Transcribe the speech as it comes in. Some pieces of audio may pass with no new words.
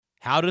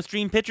How to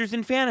stream pitchers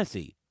in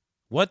fantasy.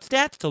 What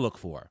stats to look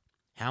for.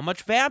 How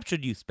much fab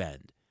should you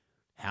spend?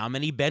 How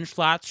many bench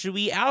slots should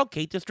we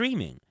allocate to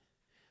streaming?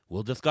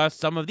 We'll discuss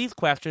some of these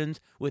questions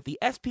with the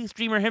SP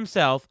streamer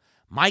himself,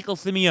 Michael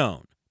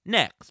Simione,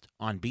 next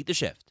on Beat the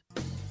Shift.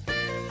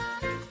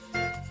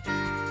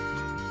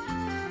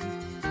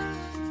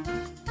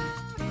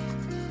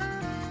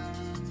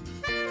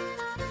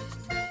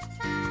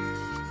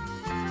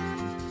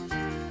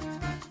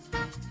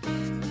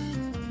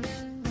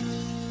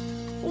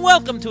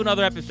 Welcome to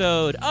another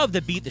episode of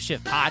the Beat the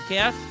Shift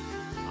podcast.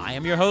 I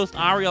am your host,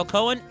 Ariel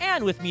Cohen,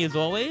 and with me as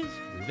always,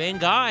 Ruvain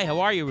Guy. How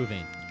are you,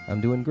 Ruvain? I'm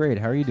doing great.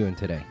 How are you doing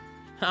today?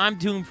 I'm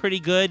doing pretty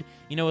good.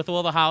 You know, with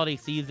all the holiday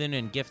season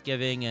and gift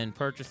giving and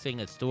purchasing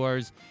at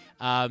stores,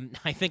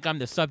 I think I'm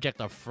the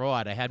subject of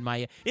fraud. I had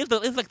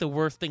it's like the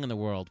worst thing in the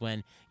world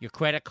when your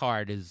credit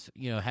card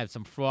has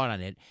some fraud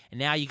on it, and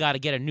now you got to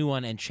get a new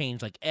one and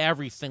change like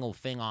every single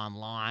thing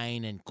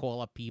online and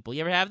call up people.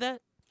 You ever have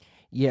that?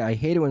 Yeah, I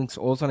hate it when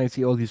all of a sudden I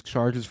see all these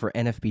charges for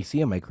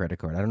NFBC on my credit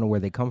card. I don't know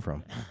where they come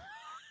from.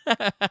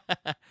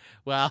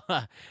 Well,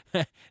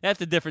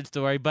 that's a different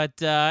story.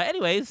 But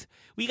anyways,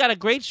 we got a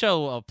great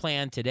show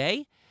planned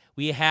today.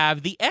 We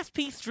have the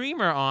SP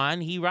streamer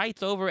on. He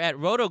writes over at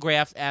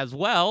Rotographs as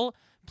well.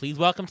 Please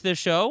welcome to the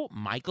show,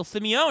 Michael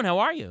Simione. How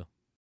are you?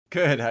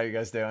 Good. How you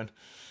guys doing?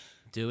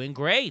 Doing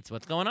great.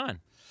 What's going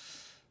on?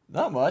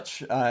 Not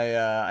much.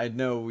 I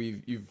know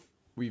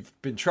we've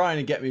been trying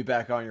to get me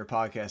back on your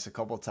podcast a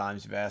couple of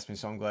times. You've asked me,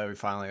 so I'm glad we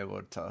finally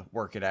able to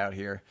work it out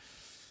here.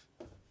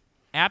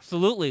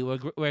 Absolutely.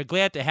 We're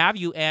glad to have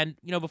you. And,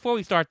 before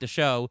we start the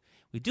show,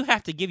 we do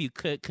have to give you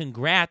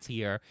congrats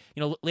here.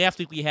 Last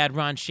week we had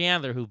Ron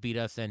Chandler who beat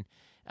us. And,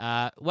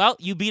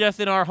 you beat us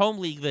in our home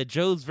league, the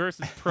Joes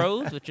versus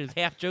Pros, which is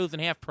half Joes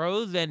and half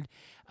Pros. And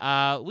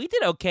we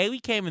did okay. We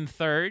came in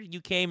third.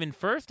 You came in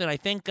first. And I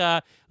think,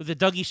 was it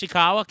Dougie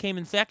Shikawa came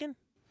in second?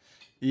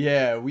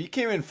 Yeah, we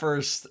came in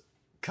first,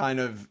 kind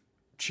of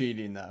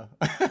cheating, though.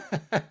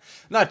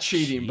 Not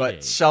cheating,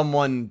 but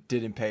someone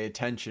didn't pay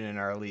attention in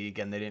our league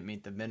and they didn't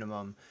meet the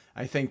minimum.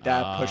 I think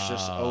that pushed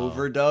us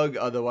over Doug.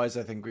 Otherwise,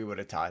 I think we would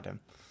have tied him.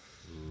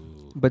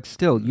 But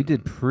still, you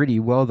did pretty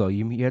well, though.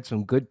 You had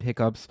some good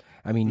pickups.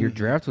 I mean, your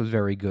draft was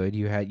very good.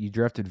 You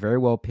drafted very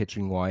well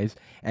pitching-wise.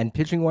 And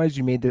pitching-wise,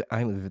 you made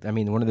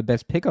one of the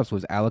best pickups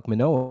was Alek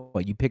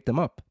Manoah. You picked him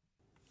up.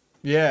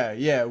 Yeah.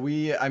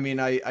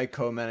 I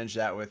co-managed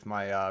that with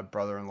my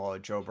brother-in-law,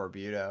 Joe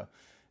Barbuto.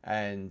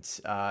 And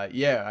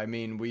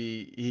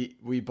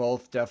we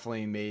both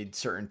definitely made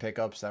certain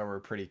pickups that were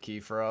pretty key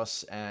for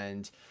us.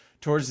 And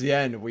towards the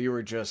end, we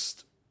were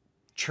just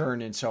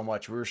churning so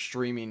much. We were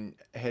streaming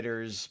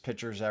hitters,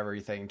 pitchers,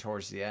 everything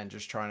towards the end,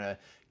 just trying to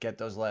get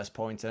those last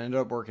points. And it ended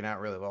up working out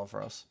really well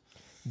for us.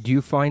 Do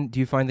you find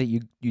that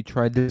you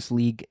tried this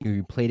league,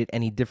 you played it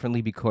any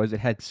differently because it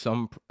had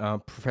some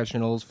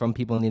professionals from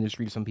people in the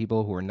industry, some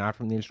people who are not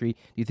from the industry? Do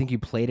you think you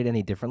played it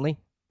any differently?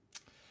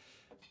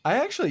 I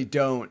actually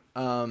don't.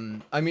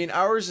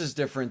 Ours is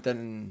different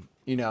than,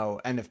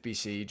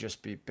 NFBC,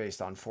 just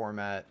based on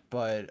format.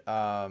 But,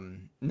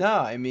 no,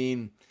 I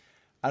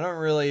don't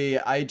really,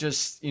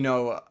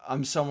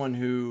 I'm someone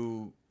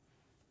who,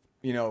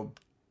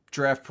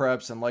 draft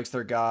preps and likes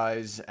their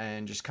guys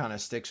and just kind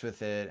of sticks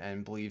with it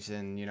and believes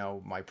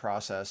in, my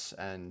process.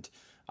 And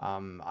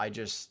I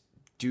just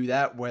do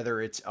that,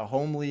 whether it's a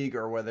home league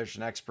or whether it's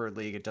an expert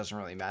league. It doesn't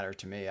really matter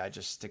to me. I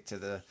just stick to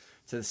the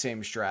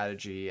same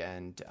strategy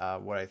and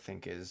what I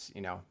think is,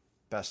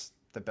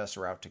 the best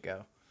route to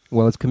go.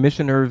 Well, as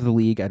commissioner of the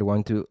league, I'd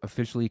want to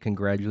officially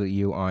congratulate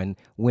you on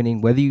winning.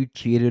 Whether you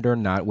cheated or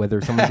not,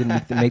 whether someone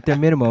didn't make their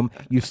minimum,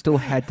 you still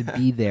had to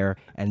be there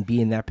and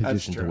be in that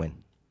position to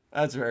win.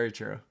 That's very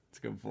true. That's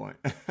a good point.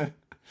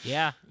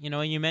 Yeah.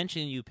 And you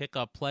mentioned you pick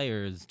up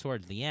players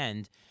towards the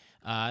end.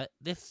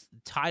 This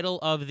title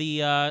of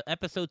the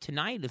episode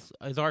tonight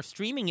is our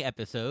streaming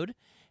episode.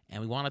 And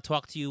we want to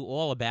talk to you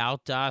all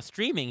about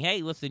streaming.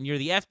 Hey, listen, you're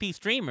the SP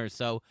streamer,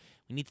 so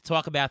we need to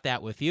talk about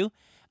that with you.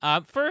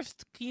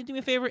 First, can you do me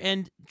a favor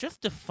and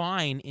just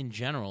define in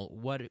general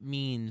what it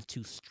means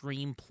to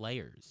stream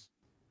players?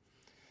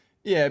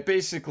 Yeah,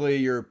 basically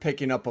you're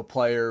picking up a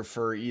player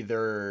for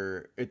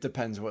either, it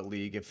depends what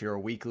league, if you're a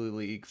weekly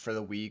league for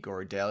the week or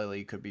a daily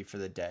league could be for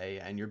the day.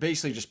 And you're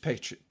basically just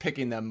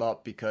picking them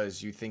up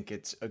because you think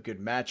it's a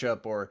good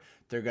matchup or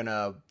they're going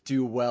to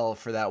do well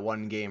for that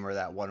one game or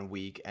that 1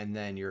 week. And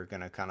then you're going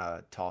to kind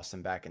of toss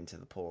them back into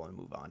the pool and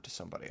move on to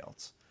somebody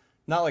else.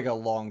 Not like a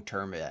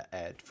long-term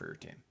ad for your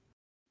team.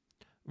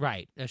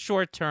 Right, a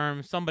short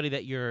term, somebody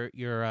that you're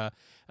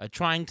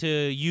trying to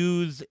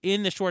use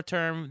in the short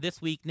term this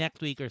week,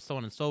 next week, or so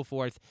on and so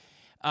forth.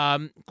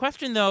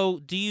 Question though,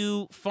 do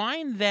you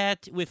find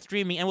that with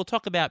streaming, and we'll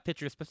talk about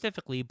pitchers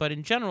specifically, but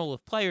in general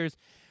with players,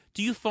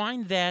 do you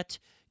find that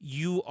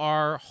you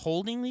are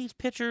holding these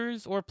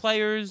pitchers or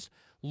players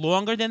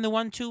longer than the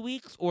 1-2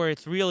 weeks, or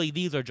it's really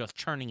these are just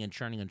churning and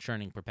churning and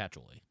churning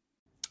perpetually?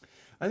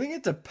 I think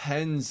it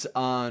depends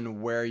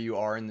on where you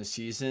are in the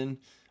season.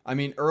 I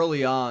mean,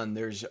 early on,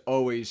 there's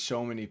always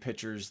so many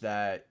pitchers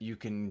that you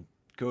can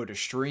go to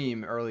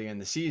stream early in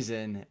the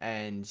season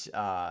and,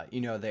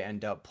 they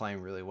end up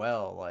playing really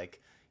well.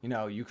 Like,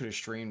 you could have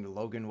streamed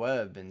Logan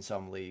Webb in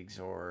some leagues,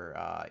 or,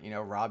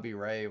 Robbie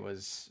Ray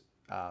was,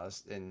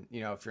 if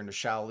you're in the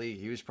Shao League,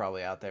 he was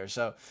probably out there.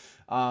 So,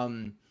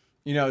 I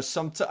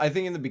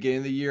think in the beginning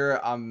of the year,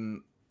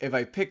 if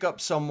I pick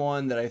up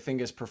someone that I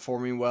think is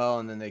performing well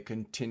and then they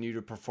continue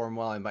to perform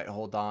well, I might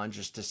hold on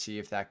just to see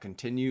if that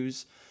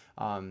continues,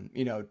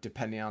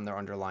 depending on their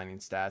underlying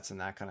stats and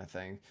that kind of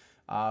thing.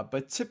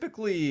 But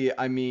typically,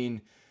 I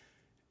mean,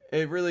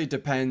 it really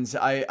depends.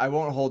 I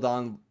won't hold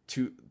on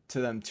to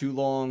them too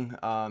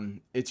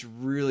long. It's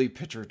really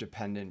pitcher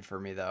dependent for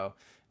me, though.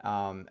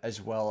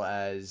 As well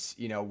as,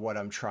 what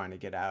I'm trying to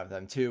get out of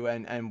them too,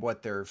 and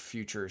what their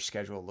future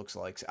schedule looks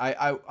like. So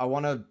I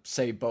want to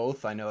say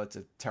both. I know it's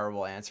a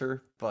terrible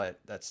answer,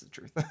 but that's the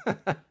truth.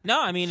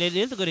 No, I mean, it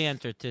is a good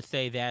answer to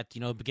say that,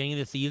 beginning of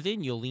the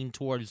season, you'll lean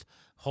towards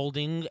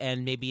holding,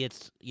 and maybe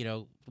it's,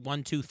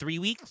 1, 2, 3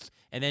 weeks,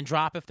 and then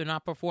drop if they're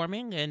not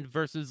performing, and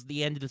versus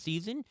the end of the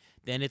season,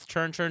 then it's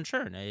churn.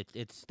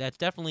 That's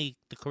definitely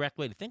the correct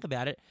way to think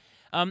about it.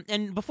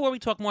 And before we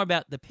talk more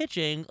about the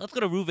pitching, let's go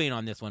to Ruvain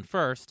on this one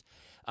first.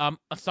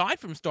 Aside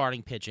from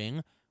starting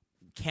pitching,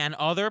 can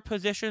other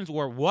positions,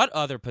 or what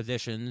other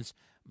positions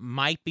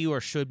might be or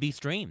should be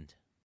streamed?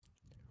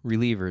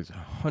 Relievers,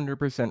 100%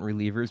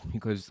 relievers,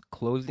 because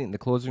the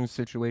closing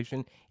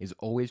situation is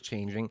always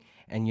changing.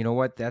 And you know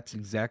what? That's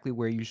exactly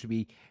where you should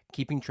be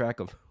keeping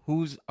track of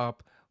who's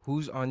up,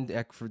 who's on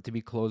deck to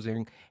be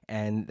closing,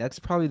 and that's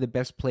probably the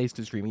best place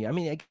to stream. I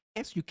mean, I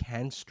guess you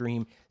can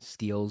stream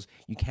steals,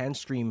 you can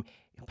stream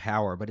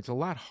power, but it's a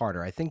lot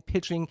harder. I think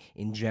pitching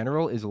in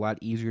general is a lot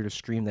easier to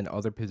stream than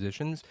other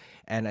positions,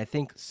 and I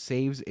think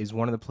saves is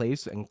one of the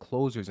places, and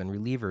closers and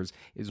relievers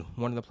is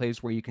one of the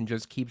places where you can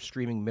just keep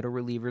streaming middle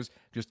relievers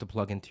just to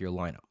plug into your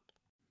lineup.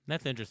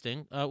 That's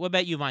interesting. What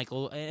about you,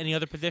 Michael? Any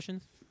other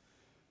positions?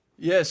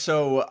 Yeah,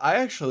 so I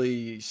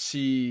actually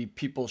see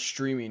people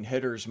streaming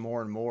hitters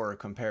more and more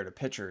compared to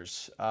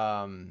pitchers.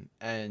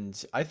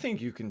 And I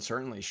think you can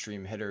certainly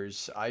stream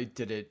hitters. I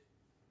did it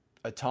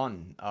a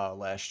ton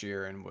last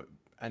year and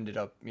ended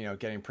up,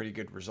 getting pretty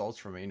good results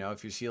from it.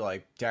 If you see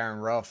like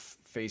Darren Ruff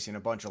facing a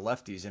bunch of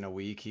lefties in a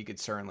week, he could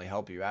certainly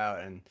help you out.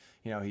 And,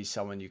 he's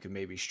someone you could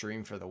maybe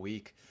stream for the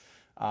week.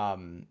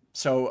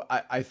 So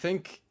I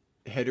think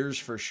hitters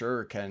for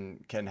sure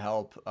can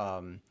help.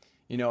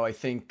 I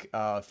think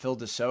Phil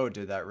Desaut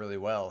did that really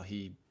well.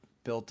 He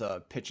built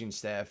a pitching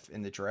staff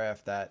in the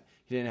draft that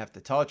he didn't have to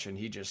touch, and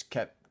he just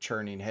kept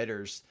churning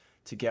hitters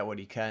to get what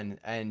he can.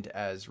 And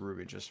as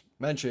Ruben just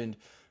mentioned,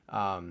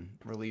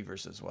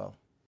 relievers as well.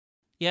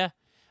 Yeah.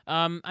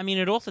 I mean,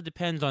 it also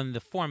depends on the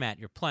format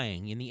you're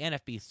playing. In the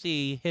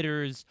NFBC,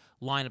 hitters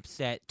line up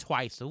set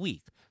twice a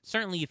week.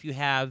 Certainly if you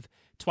have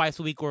twice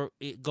a week or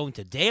going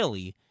to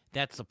daily,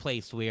 that's a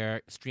place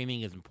where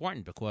streaming is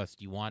important because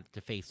you want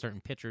to face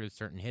certain pitchers,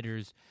 certain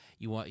hitters.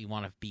 You want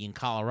to be in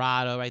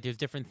Colorado, right? There's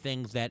different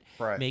things that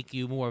make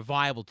you more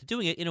viable to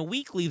doing it. In a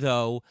weekly,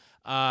 though,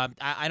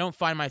 I don't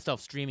find myself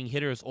streaming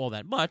hitters all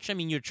that much. I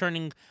mean, you're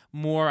churning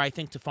more, I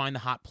think, to find the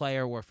hot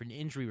player or for an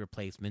injury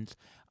replacement.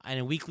 In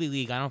a weekly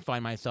league, I don't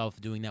find myself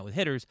doing that with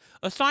hitters.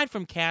 Aside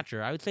from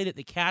catcher, I would say that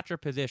the catcher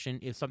position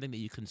is something that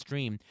you can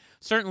stream.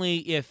 Certainly,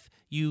 if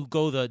you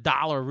go the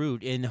dollar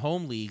route in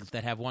home leagues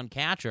that have one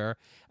catcher,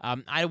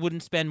 I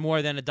wouldn't spend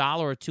more than $1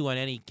 or $2 on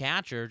any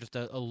catcher, just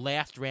a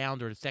last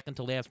round or a second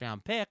to last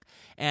round pick.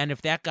 And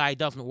if that guy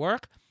doesn't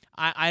work,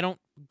 I don't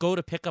go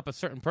to pick up a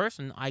certain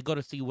person. I go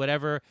to see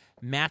whatever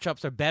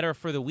matchups are better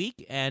for the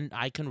week, and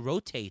I can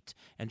rotate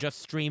and just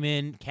stream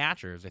in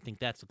catchers. I think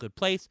that's a good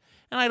place.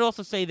 And I'd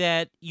also say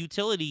that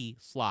utility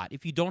slot,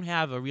 if you don't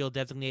have a real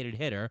designated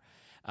hitter,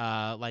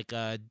 like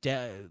an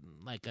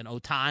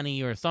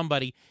Ohtani or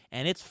somebody,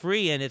 and it's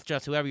free and it's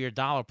just whoever your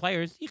dollar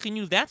players, you can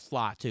use that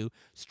slot to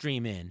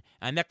stream in.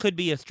 And that could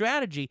be a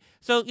strategy.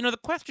 So, the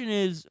question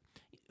is,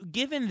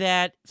 given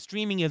that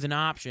streaming is an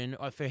option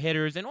for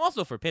hitters and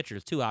also for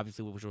pitchers too,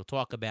 obviously, which we'll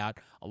talk about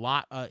a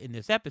lot in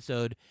this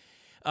episode,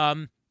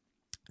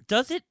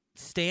 does it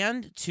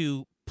stand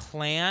to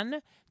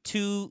plan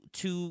to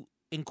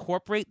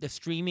incorporate the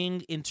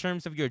streaming in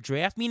terms of your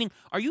draft? Meaning,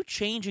 are you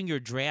changing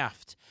your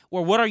draft,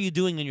 or what are you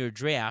doing in your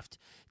draft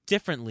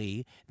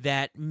differently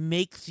that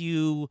makes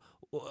you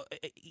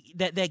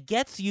that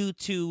gets you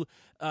to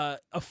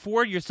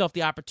afford yourself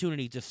the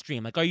opportunity to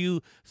stream? Like, are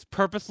you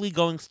purposely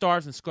going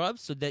stars and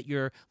scrubs so that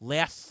your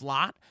last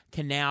slot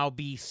can now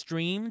be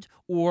streamed,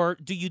 or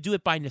do you do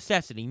it by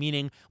necessity?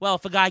 Meaning, well,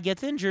 if a guy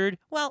gets injured,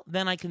 well,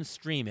 then I can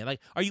stream it.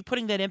 Like, are you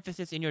putting that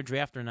emphasis in your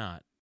draft or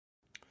not?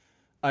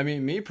 I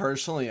mean, me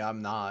personally,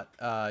 I'm not.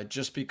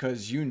 Just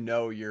because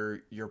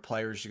your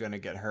players are going to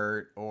get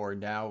hurt, or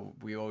now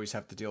we always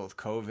have to deal with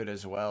COVID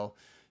as well.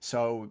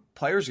 So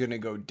players are going to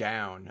go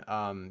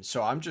down.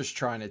 So I'm just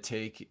trying to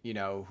take,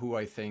 who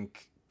I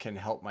think can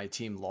help my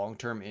team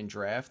long-term in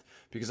draft,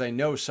 because I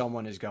know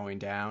someone is going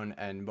down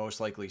and most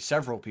likely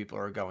several people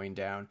are going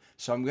down.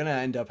 So I'm going to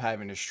end up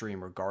having to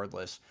stream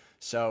regardless.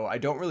 So I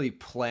don't really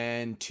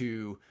plan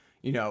to,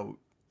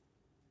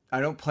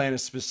 don't plan a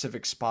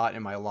specific spot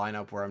in my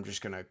lineup where I'm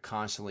just going to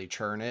constantly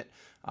churn it.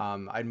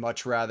 I'd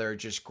much rather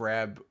just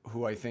grab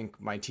who I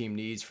think my team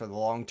needs for the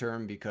long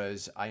term,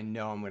 because I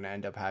know I'm going to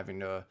end up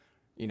having to,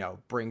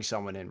 bring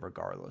someone in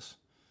regardless.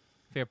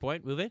 Fair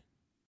point. Move it.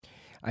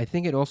 I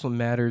think it also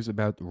matters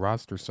about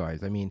roster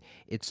size. I mean,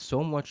 it's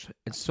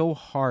so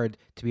hard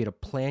to be able to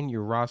plan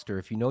your roster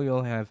if you know you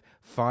only have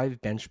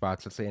 5 bench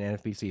spots. Let's say in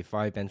NFBC,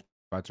 5 bench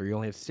spots, or you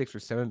only have 6 or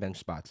 7 bench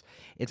spots.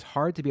 It's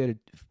hard to be able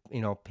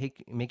to,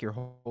 make your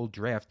whole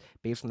draft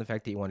based on the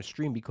fact that you want to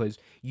stream, because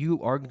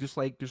you are just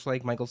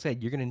like Michael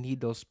said, you're going to need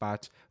those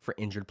spots for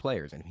injured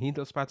players, and if you need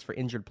those spots for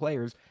injured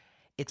players,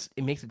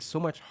 it makes it so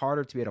much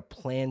harder to be able to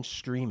plan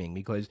streaming,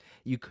 because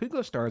you could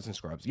go stars and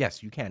scrubs.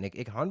 Yes, you can.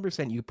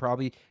 100% you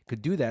probably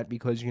could do that,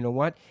 because you know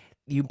what?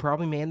 You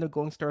probably may end up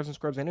going stars and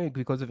scrubs anyway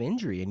because of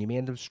injury, and you may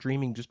end up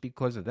streaming just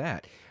because of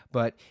that.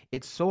 But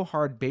it's so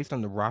hard based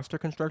on the roster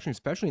construction,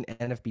 especially in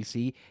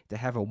NFBC, to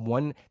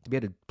be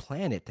able to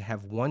plan it, to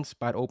have one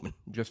spot open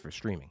just for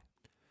streaming.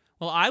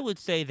 Well, I would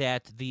say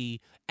that the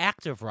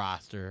active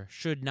roster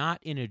should not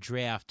in a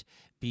draft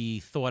be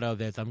thought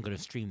of as I'm going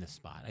to stream this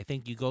spot. I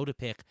think you go to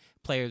pick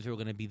players who are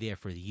going to be there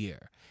for the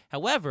year.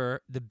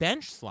 However, the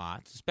bench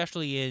slots,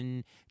 especially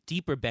in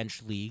deeper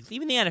bench leagues,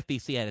 even the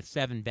NFBC had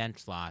 7 bench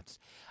slots,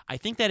 I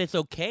think that it's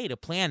okay to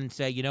plan and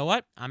say, you know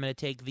what, I'm going to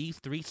take these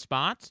 3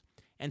 spots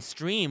and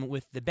stream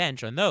with the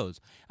bench on those.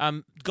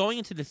 Going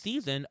into the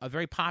season, a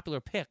very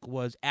popular pick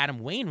was Adam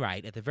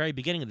Wainwright at the very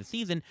beginning of the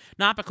season,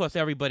 not because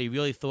everybody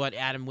really thought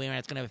Adam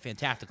Wainwright's going to have a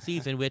fantastic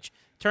season, which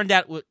turned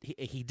out what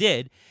he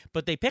did,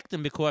 but they picked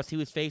him because he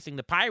was facing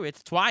the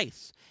Pirates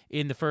twice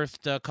in the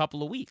first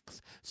couple of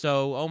weeks.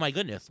 So, oh my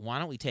goodness, why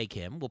don't we take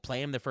him? We'll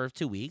play him the first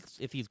 2 weeks.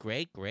 If he's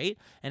great, great.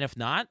 And if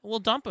not, we'll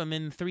dump him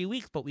in 3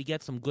 weeks, but we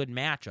get some good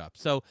matchups.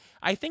 So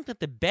I think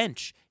that the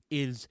bench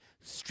is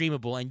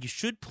streamable, and you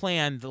should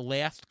plan the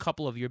last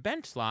couple of your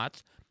bench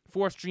slots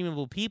for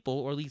streamable people,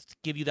 or at least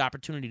give you the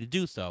opportunity to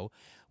do so,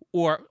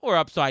 or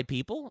upside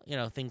people,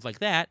 things like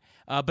that,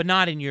 but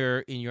not in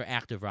your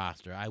active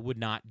roster. I would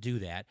not do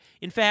that.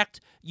 In fact,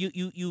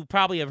 you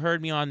probably have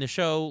heard me on the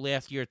show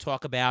last year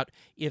talk about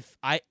if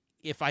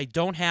I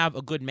don't have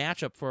a good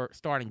matchup for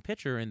starting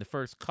pitcher in the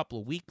first couple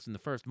of weeks, in the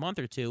first month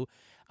or two,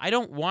 I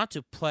don't want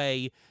to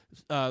play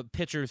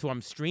pitchers who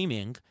I'm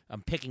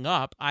picking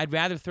up. I'd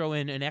rather throw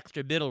in an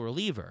extra middle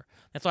reliever.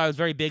 That's why I was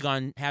very big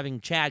on having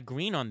Chad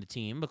Green on the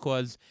team,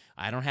 because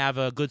I don't have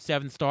a good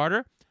 7th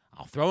starter.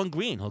 I'll throw in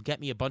Green. He'll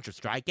get me a bunch of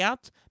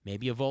strikeouts,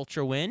 maybe a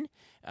vulture win,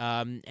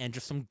 and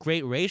just some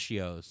great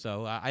ratios.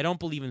 So I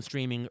don't believe in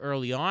streaming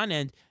early on,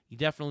 and you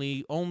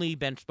definitely only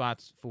bench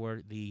spots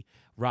for the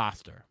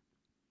roster.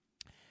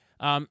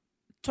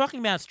 Talking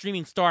about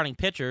streaming starting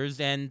pitchers,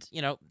 and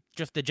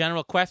just the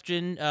general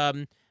question,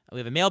 we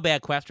have a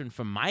mailbag question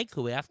from Mike,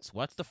 who asks,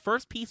 what's the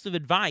first piece of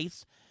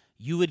advice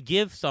you would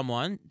give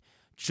someone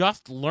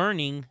just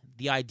learning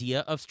the idea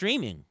of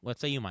streaming? What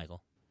say you,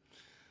 Michael?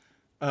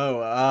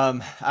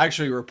 I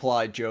actually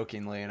replied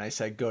jokingly, and I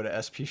said go to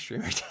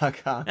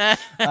spstreamer.com.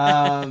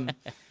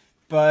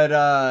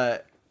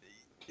 But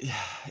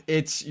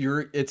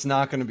it's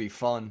not going to be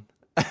fun.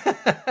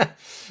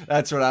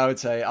 That's what I would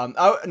say.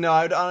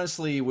 I'd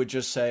honestly would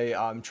just say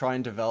try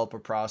and develop a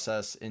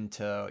process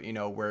into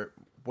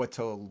what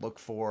to look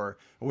for.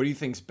 What do you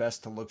think's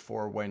best to look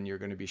for when you're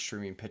going to be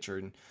streaming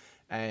pitcher,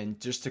 and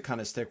just to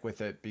kind of stick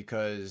with it,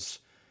 because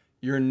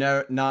you're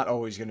not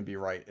always going to be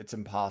right. It's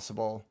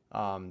impossible.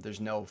 There's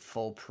no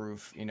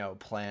foolproof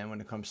plan when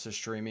it comes to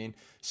streaming.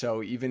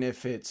 So even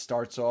if it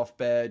starts off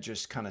bad,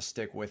 just kind of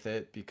stick with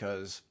it,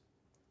 because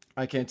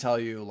I can't tell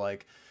you,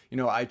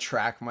 I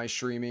track my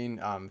streaming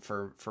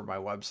for my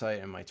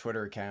website and my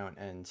Twitter account,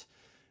 and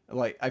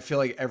I feel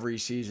like every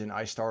season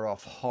I start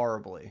off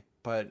horribly,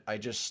 but I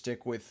just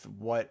stick with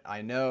what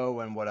I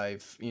know and what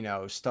I've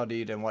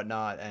studied and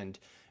whatnot, and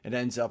it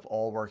ends up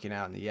all working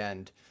out in the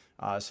end.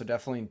 So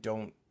definitely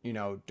don't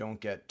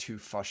get too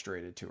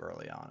frustrated too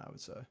early on, I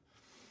would say.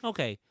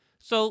 Okay.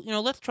 So,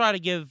 let's try to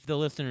give the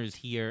listeners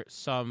here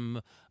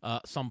some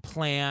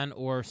plan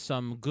or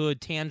some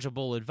good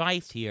tangible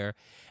advice here.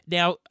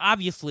 Now,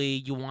 obviously,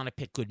 you want to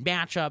pick good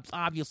matchups.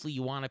 Obviously,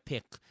 you want to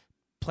pick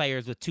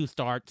players with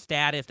 2-start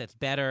status. That's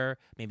better.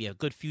 Maybe a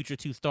good future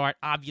 2-start.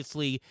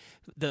 Obviously,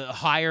 the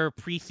higher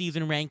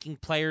preseason ranking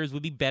players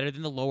would be better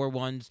than the lower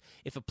ones.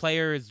 If a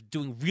player is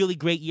doing really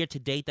great year to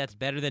date, that's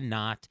better than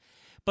not.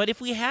 But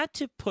if we had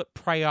to put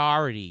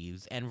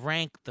priorities and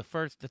rank the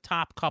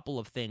top couple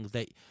of things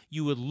that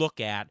you would look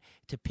at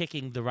to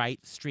picking the right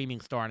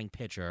streaming starting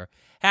pitcher,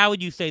 how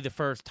would you say the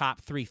first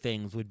top 3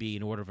 things would be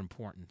in order of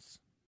importance?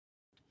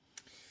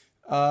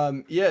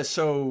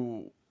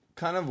 So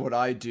kind of what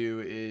I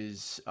do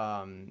is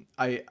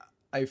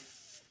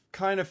I've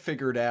kind of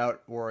figured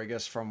out, or I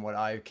guess from what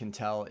I can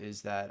tell,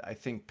 is that I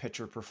think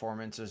pitcher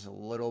performance is a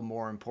little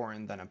more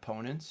important than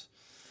opponents.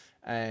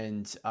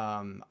 And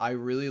I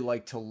really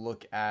like to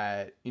look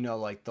at,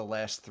 the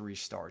last 3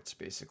 starts,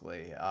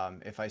 basically.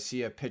 If I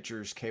see a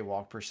pitcher's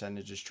K-walk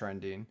percentage is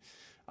trending,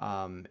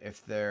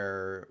 if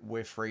their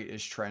whiff rate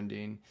is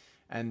trending,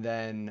 and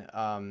then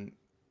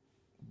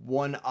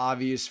one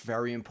obvious,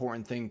 very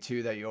important thing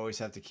too that you always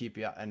have to keep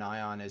an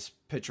eye on is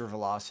pitcher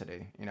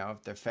velocity. You know,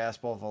 if their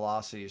fastball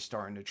velocity is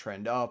starting to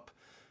trend up,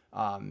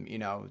 you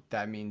know,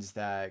 that means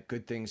that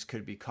good things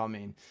could be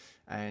coming.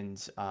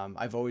 And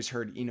I've always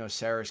heard Eno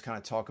Saris kind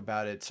of talk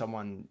about it.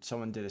 Someone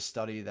did a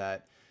study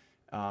that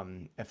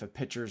if a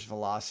pitcher's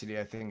velocity,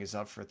 I think, is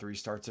up for 3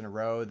 starts in a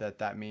row,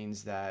 that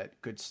means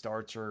that good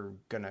starts are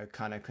going to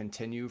kind of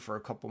continue for a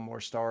couple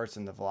more starts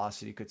and the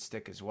velocity could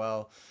stick as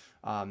well.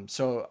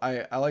 So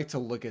I like to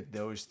look at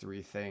those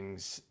 3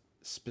 things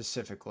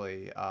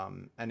specifically.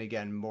 And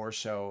again, more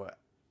so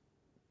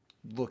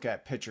look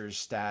at pitchers'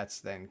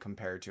 stats than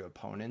compared to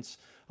opponents.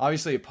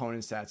 Obviously,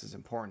 opponent stats is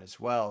important as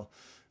well.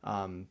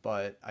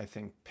 But I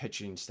think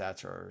pitching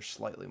stats are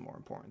slightly more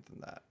important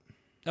than that.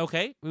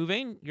 Okay,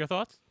 Uvain, your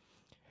thoughts?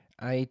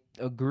 I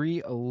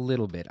agree a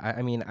little bit.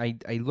 I mean, I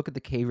look at the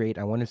K rate.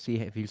 I want to see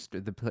if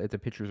the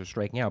pitchers are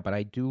striking out, but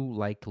I do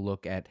like to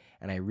look at,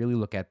 and I really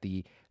look at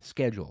the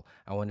schedule.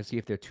 I want to see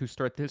if they're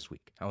 2-start this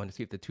week. I want to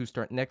see if they're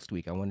 2-start next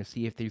week. I want to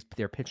see if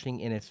they're pitching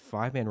in a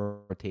 5-man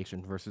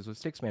rotation versus a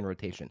 6-man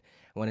rotation.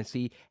 I want to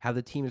see how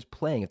the team is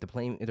playing. If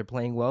they're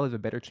playing well, there's a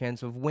better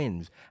chance of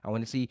wins. I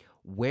want to see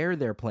where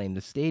they're playing,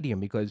 the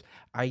stadium, because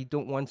I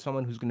don't want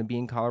someone who's going to be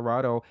in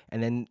Colorado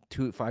and then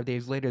 5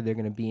 days later they're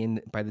going to be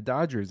in by the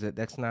Dodgers.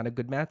 That's not a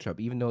good matchup.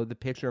 Even though the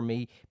pitcher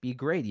may be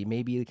great, he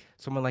may be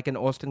someone like an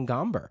Austin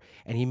Gomber,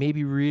 and he may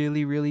be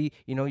really, really,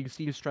 you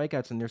see his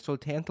strikeouts and they're so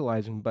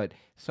tantalizing, but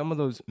some of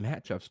those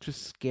matchups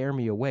just scare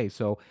me away.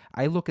 So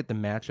I look at the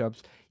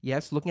matchups.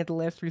 Yes, looking at the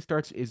last 3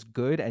 starts is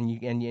good, and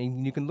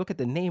you can look at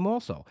the name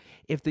also.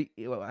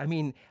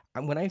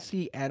 When I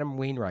see Adam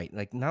Wainwright,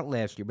 like not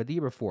last year, but the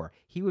year before,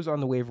 he was on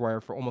the waiver wire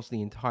for almost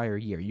the entire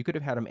year. You could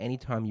have had him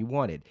anytime you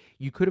wanted.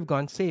 You could have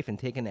gone safe and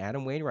taken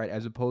Adam Wainwright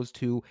as opposed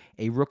to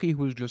a rookie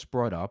who was just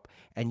brought up,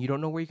 and you don't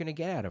know where you're going to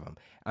get out of him.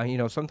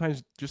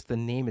 Sometimes just the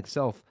name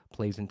itself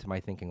plays into my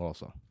thinking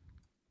also.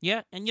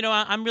 Yeah, and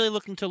I'm really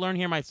looking to learn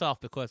here myself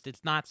because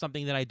it's not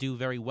something that I do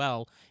very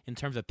well in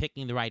terms of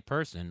picking the right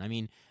person. I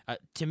mean,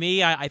 to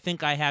me, I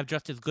think I have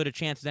just as good a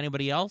chance as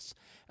anybody else.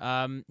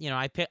 I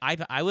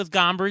was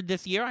Gombered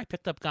this year. I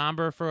picked up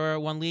Gomber for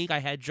one league.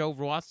 I had Joe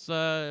Ross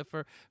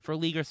for a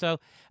league or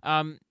so.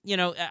 I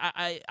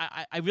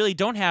really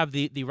don't have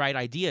the right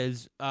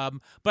ideas,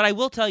 but I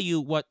will tell you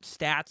what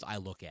stats I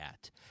look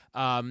at.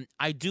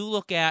 I do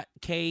look at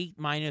K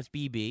minus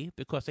BB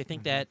because I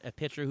think that a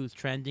pitcher who's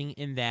trending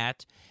in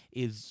that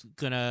is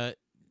gonna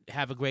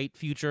have a great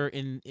future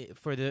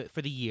for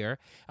the year.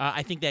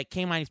 I think that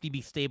K minus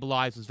BB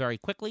stabilizes very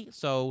quickly,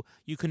 so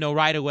you can know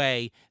right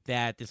away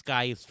that this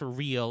guy is for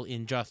real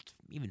in just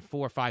even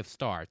 4 or 5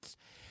 starts.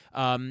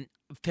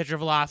 Pitcher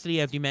velocity,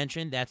 as you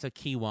mentioned, that's a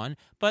key one.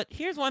 But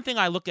here's one thing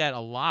I look at a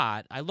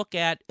lot. I look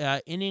at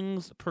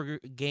innings per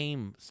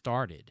game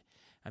started.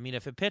 I mean,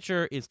 if a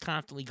pitcher is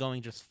constantly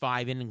going just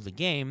 5 innings a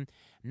game,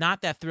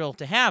 not that thrilled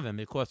to have him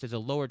because there's a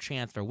lower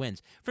chance for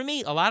wins. For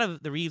me, a lot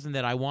of the reason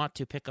that I want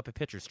to pick up a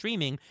pitcher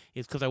streaming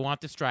is because I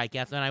want the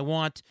strikeouts and I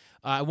want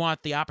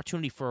the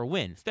opportunity for a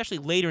win, especially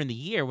later in the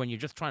year when you're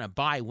just trying to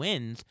buy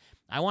wins.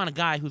 I want a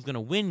guy who's going to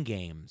win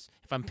games.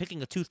 If I'm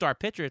picking a 2-star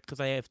pitcher, it's because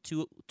I have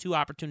two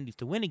opportunities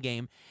to win a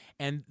game,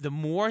 and the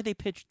more they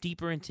pitch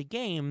deeper into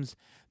games,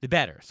 the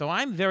better. So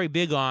I'm very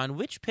big on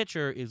which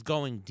pitcher is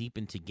going deep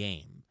into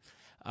game.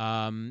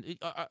 Do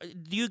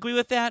you agree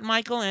with that,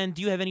 Michael? And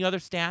do you have any other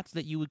stats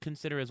that you would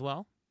consider as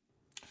well?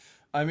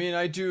 I mean,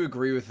 I do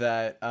agree with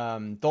that.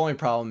 The only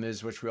problem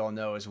is, which we all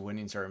know, is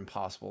winnings are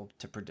impossible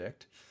to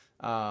predict.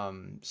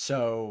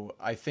 So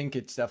I think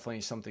it's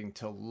definitely something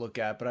to look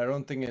at, but I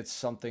don't think it's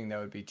something that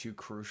would be too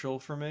crucial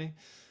for me.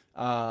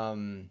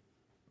 But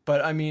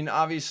I mean,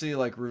 obviously,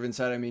 like Ruben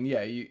said, I mean,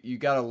 yeah, you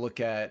got to look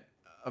at,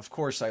 of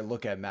course, I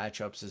look at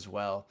matchups as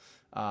well.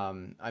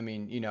 I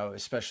mean,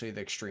 especially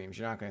the extremes.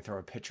 You're not going to throw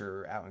a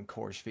pitcher out in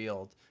Coors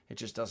Field. It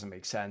just doesn't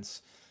make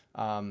sense.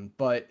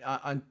 But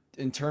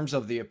in terms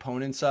of the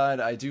opponent side,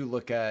 I do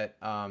look at,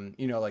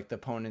 like the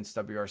opponent's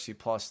WRC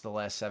plus the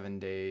last 7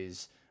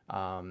 days,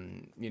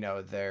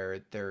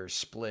 their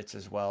splits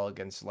as well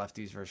against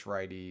lefties versus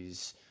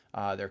righties,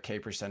 their K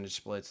percentage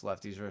splits,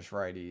 lefties versus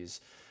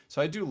righties.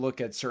 So I do look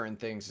at certain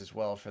things as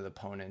well for the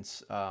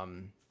opponents.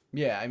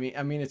 Yeah, I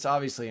mean, it's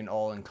obviously an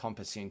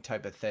all-encompassing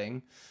type of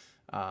thing.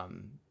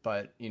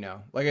 But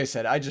like I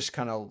said, I just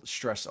kind of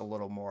stress a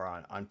little more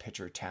on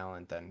pitcher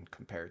talent than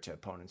compared to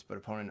opponents, but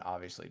opponent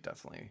obviously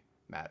definitely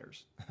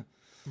matters.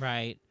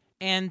 Right.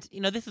 And,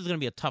 this is going to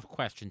be a tough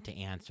question to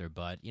answer,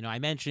 but, I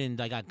mentioned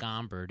I got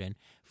Gombered, and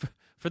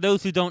for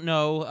those who don't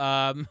know,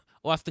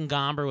 Austin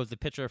Gomber was the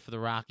pitcher for the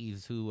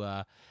Rockies who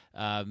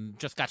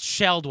just got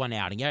shelled one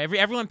outing.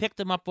 Everyone picked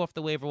him up off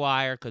the waiver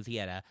wire because he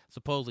had a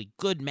supposedly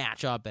good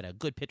matchup at a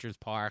good pitcher's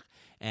park,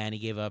 and he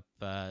gave up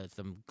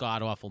some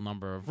god-awful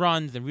number of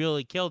runs and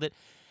really killed it.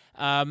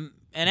 And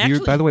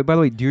actually, by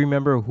the way, do you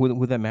remember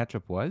who that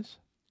matchup was?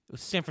 It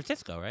was San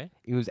Francisco, right?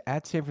 It was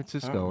at San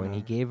Francisco, and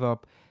he gave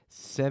up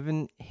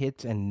 7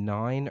 hits and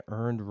 9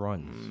 earned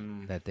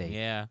runs that day.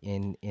 Yeah.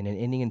 In an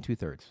inning and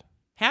 2/3.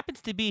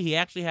 Happens to be he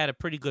actually had a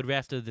pretty good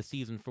rest of the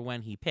season for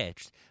when he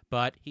pitched,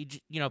 but they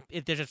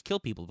just kill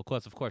people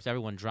because, of course,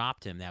 everyone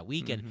dropped him that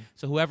weekend.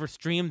 So whoever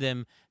streamed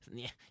him,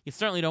 you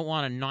certainly don't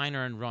want a 9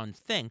 earned runs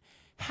thing.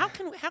 How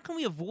can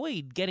we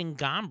avoid getting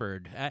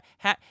gombered?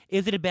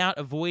 Is it about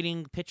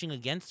avoiding pitching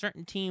against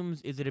certain teams?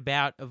 Is it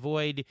about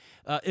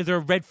is there a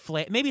red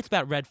flag? Maybe it's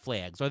about red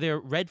flags. Are there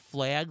red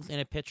flags in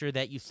a pitcher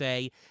that you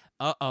say,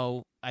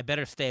 "Uh-oh, I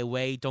better stay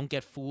away. Don't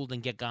get fooled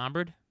and get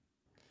gombered"?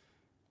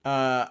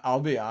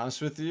 I'll be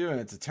honest with you, and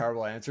it's a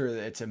terrible answer.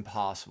 It's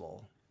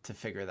impossible to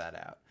figure that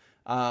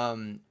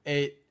out.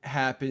 It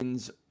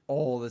happens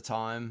all the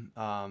time.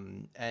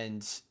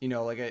 And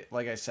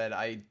like I said,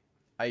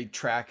 I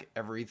track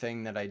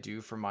everything that I do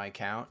for my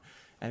account,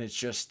 and it's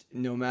just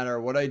no matter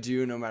what I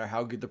do, no matter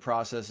how good the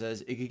process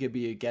is, it could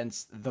be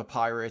against the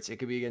Pirates, it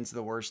could be against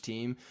the worst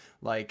team.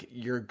 Like,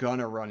 you're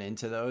gonna run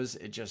into those.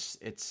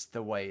 It's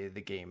the way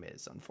the game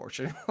is,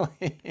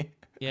 unfortunately.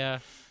 Yeah.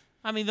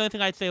 I mean, the only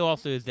thing I'd say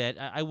also is that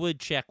I would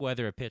check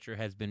whether a pitcher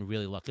has been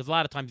really lucky. Because a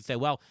lot of times you say,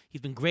 well, he's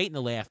been great in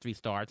the last 3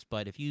 starts,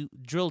 but if you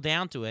drill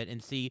down to it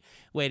and see,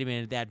 wait a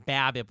minute, that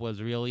BABIP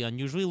was really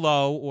unusually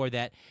low, or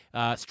that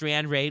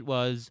strand rate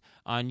was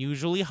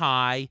unusually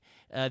high,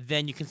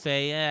 then you can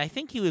say, I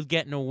think he was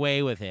getting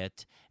away with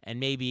it, and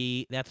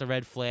maybe that's a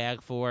red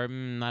flag for, I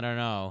don't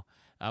know.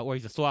 Or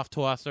he's a soft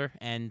tosser,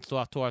 and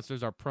soft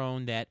tossers are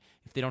prone that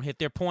if they don't hit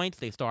their points,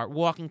 they start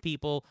walking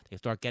people, they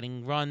start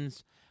getting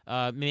runs.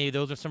 Maybe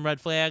those are some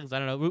red flags. I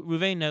don't know.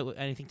 Ruvain,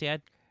 anything to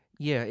add?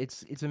 Yeah,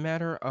 it's a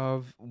matter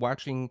of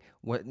watching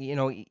what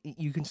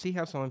you can see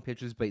how someone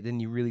pitches, but then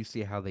you really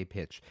see how they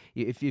pitch.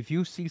 If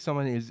you see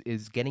someone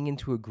is getting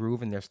into a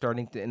groove and they're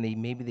starting to, and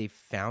they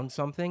found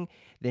something,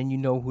 then you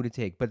know who to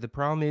take. But the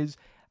problem is,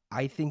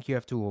 I think you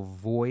have to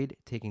avoid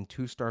taking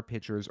 2-star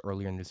pitchers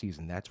earlier in the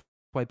season. That's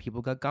why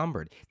people got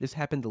gombered. This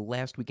happened the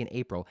last week in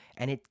April,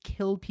 and it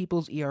killed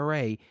people's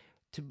ERA.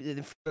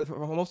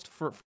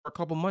 For a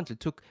couple months. It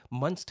took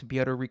months to be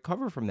able to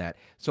recover from that.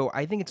 So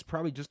I think it's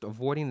probably just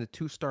avoiding the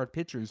 2-star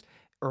pitchers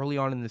early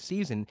on in the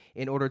season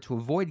in order to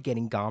avoid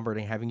getting gombered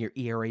and having your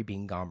ERA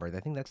being gombered.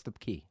 I think that's the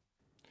key.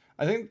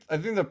 I think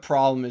the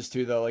problem is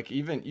too, though, like,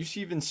 even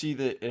see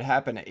that it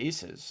happen to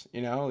aces.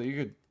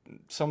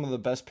 Some of the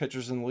best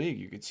pitchers in the league,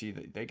 you could see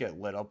that they get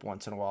lit up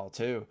once in a while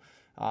too.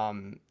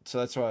 So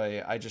that's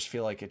why I just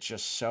feel like it's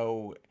just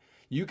so.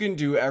 You can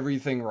do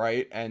everything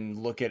right and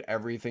look at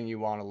everything you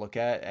want to look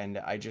at, and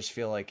I just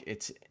feel like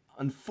it's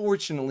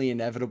unfortunately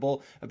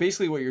inevitable.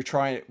 Basically,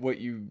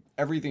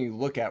 everything you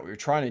look at, what you're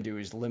trying to do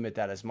is limit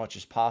that as much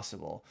as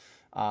possible.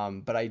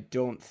 But I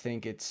don't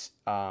think it's,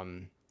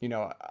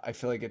 I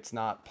feel like it's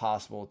not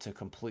possible to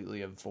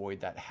completely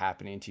avoid that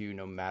happening to you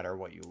no matter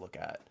what you look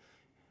at.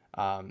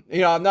 I'm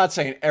not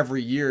saying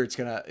every year it's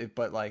gonna,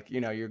 but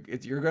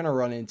you're gonna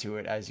run into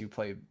it as you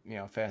play,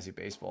 fantasy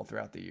baseball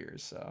throughout the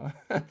years. So,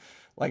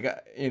 like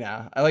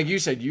you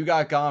said, you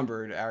got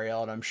gombered,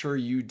 Ariel, and I'm sure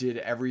you did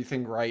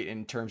everything right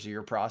in terms of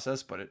your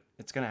process, but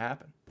it's gonna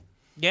happen.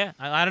 Yeah,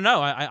 I don't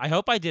know. I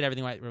hope I did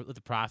everything right with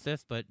the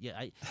process, but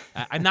yeah,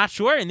 I'm not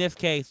sure in this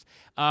case.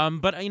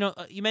 But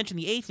you mentioned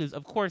the aces.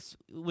 Of course,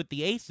 with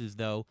the aces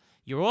though,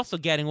 you're also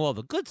getting all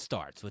the good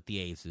starts with the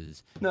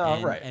aces. No,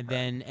 right. And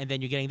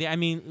then you're getting there. I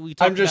mean,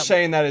 I'm just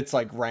saying that it's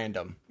like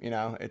random.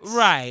 It's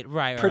right.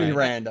 Pretty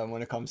random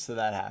when it comes to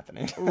that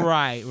happening.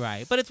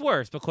 right. But it's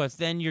worse because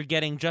then you're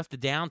getting just the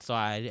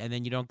downside, and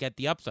then you don't get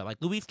the upside. Like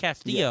Luis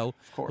Castillo,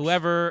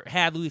 whoever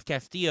had Luis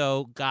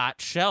Castillo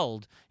got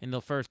shelled in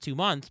the first 2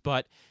 months,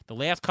 but the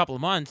last couple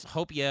of months,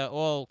 hope you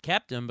all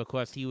kept him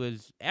because he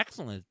was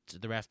excellent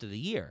the rest of the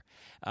year.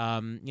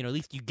 At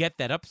least you get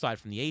that upside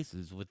from the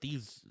aces. With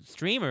these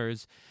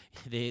streamers,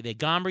 they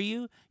gomber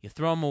you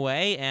throw them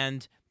away,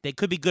 and they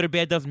could be good or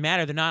bad, doesn't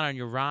matter. They're not on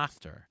your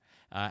roster,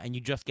 and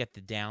you just get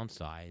the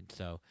downside.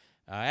 So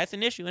that's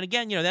an issue. And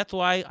again, that's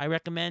why I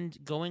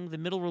recommend going the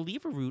middle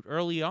reliever route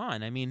early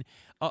on. I mean,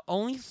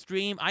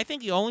 I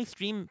think you only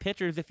stream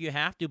pitchers if you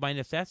have to by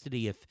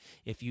necessity.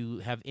 If you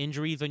have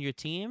injuries on your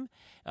team,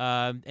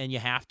 and you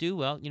have to,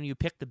 well, you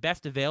pick the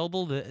best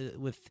available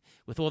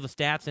with all the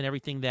stats and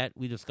everything that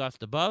we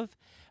discussed above.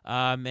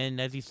 And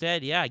as you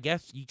said, yeah, I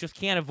guess you just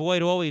can't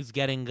avoid always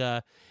getting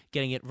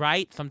it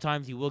right.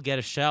 Sometimes you will get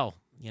a shell.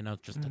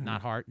 Just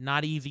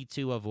not easy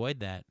to avoid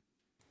that.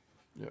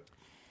 Yep.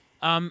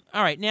 All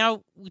right.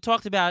 Now we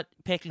talked about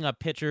picking up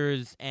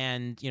pitchers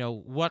and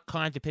what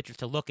kinds of pitchers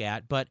to look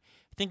at, but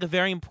I think a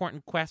very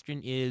important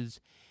question is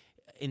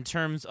in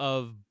terms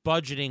of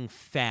budgeting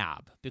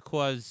FAB,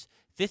 because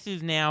this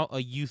is now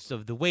a use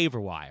of the waiver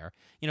wire.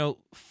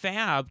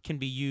 FAB can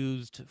be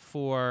used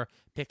for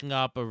picking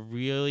up a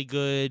really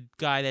good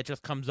guy that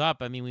just comes up.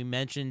 I mean, we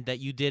mentioned that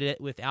you did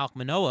it with Alek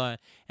Manoah,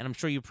 and I'm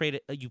sure you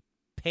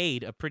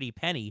paid a pretty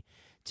penny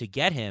to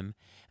get him.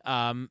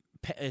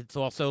 It's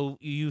also,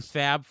 you use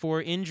FAB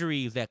for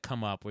injuries that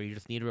come up where you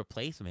just need a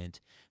replacement.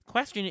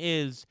 Question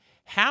is,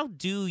 how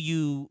do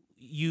you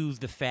use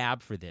the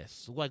FAB for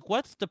this? Like,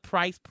 what's the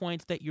price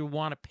points that you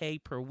want to pay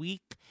per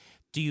week?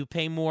 Do you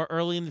pay more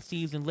early in the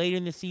season, later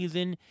in the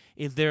season?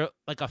 Is there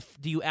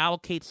do you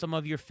allocate some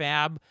of your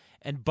fab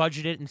and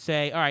budget it and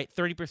say, all right,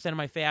 30% of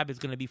my fab is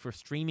going to be for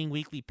streaming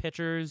weekly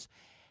pitchers?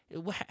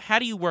 How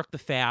do you work the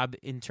fab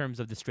in terms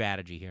of the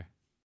strategy here?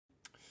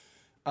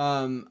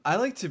 I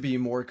like to be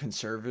more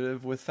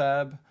conservative with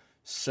fab.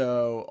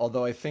 So,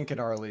 although I think in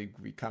our league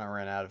we kind of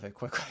ran out of it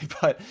quickly,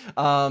 but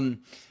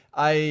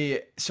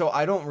I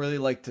don't really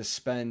like to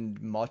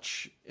spend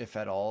much, if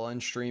at all, on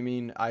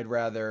streaming. I'd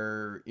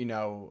rather,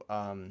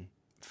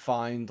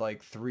 find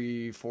like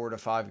 3, 4 to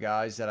 5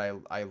 guys that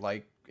I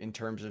like in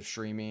terms of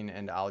streaming,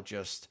 and I'll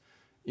just,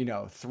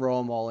 throw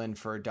them all in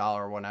for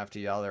 $1 one after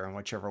the other, and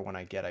whichever one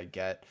I get, I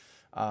get.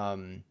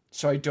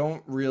 So I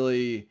don't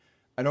really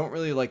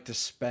like to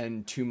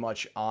spend too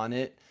much on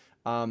it.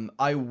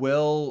 I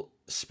will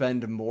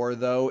spend more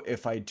though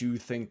if I do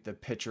think the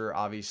pitcher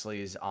obviously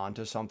is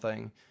onto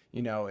something.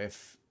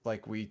 If,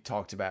 like we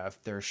talked about,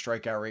 if their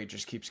strikeout rate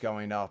just keeps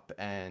going up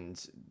and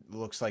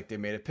looks like they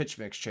made a pitch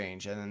mix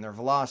change and then their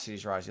velocity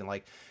is rising.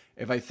 Like,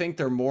 if I think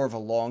they're more of a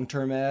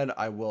long-term ad,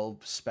 I will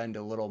spend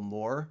a little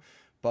more.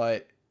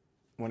 But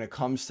when it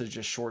comes to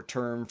just short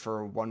term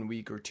for 1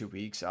 week or 2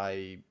 weeks,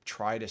 I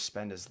try to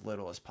spend as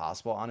little as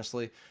possible,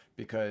 honestly,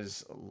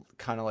 because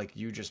kind of like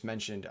you just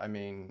mentioned, I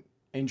mean,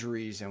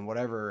 injuries and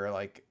whatever,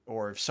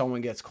 or if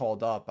someone gets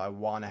called up, I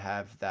want to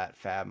have that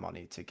fab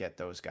money to get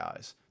those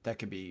guys that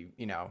could be,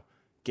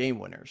 game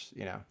winners,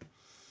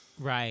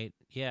 Right.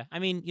 Yeah. I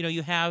mean,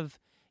 you have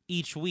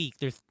each week,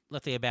 there's,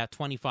 let's say, about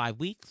 25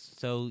 weeks.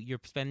 So you're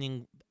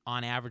spending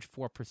on average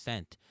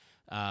 4%.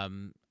 I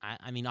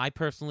mean, I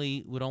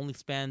personally would only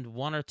spend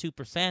 1 or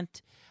 2%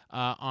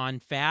 on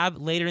fab.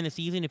 Later in the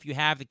season, if you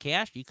have the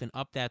cash, you can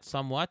up that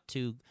somewhat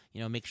to,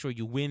 make sure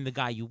you win the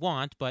guy you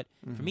want. But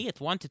for me,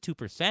 it's 1 to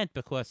 2%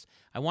 because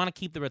I want to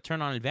keep the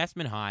return on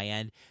investment high.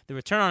 And the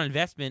return on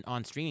investment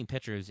on streaming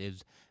pitchers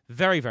is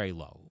very, very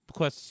low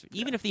because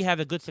even if you have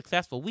a good,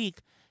 successful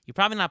week, you're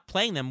probably not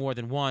playing them more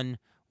than 1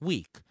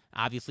 week.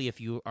 Obviously, if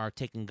you are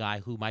taking a guy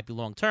who might be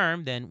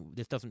long-term, then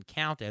this doesn't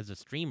count as a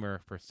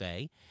streamer per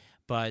se.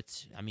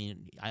 But, I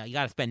mean, you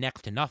got to spend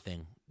next to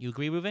nothing. You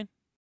agree, Ruben?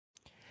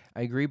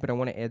 I agree, but I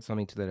want to add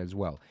something to that as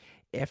well.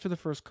 After the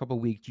first couple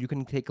of weeks, you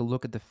can take a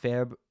look at the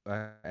fab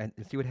and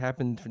see what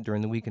happened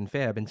during the week in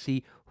fab and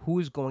see who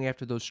is going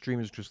after those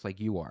streamers just like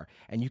you are.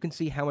 And you can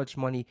see how much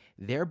money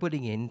they're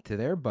putting into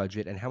their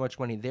budget and how much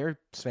money they're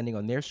spending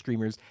on their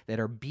streamers that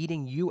are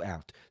beating you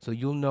out. So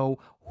you'll know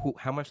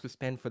how much to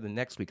spend for the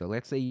next week.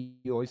 Let's say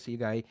you always see a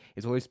guy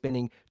is always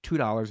spending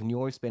 $2 and you're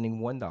always spending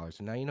 $1.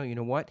 So now you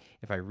know what?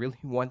 If I really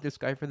want this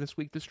guy for this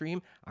week to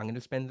stream, I'm going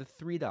to spend the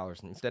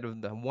 $3 instead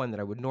of the one that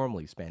I would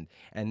normally spend.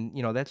 And,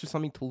 that's just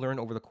something to learn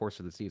over the course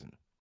of the season.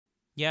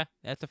 Yeah,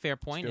 that's a fair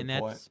point,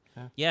 That's a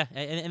good point.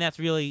 And that's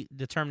really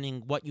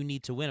determining what you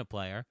need to win a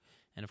player.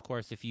 And of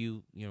course, if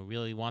you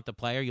really want the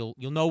player, you'll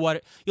you'll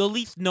at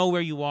least know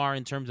where you are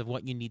in terms of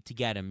what you need to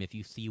get him. If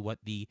you see what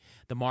the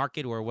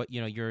market or what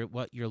your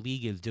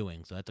league is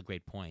doing, so that's a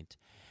great point.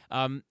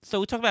 So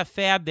we talk about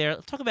fab there.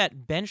 Let's talk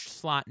about bench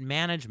slot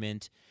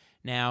management.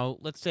 Now,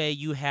 let's say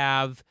you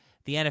have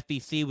the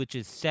NFBC, which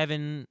is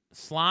 7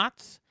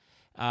 slots.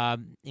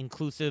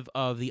 Inclusive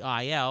of the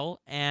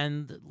IL,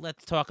 and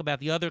let's talk about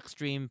the other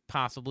extreme,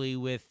 possibly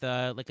with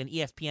like an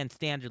ESPN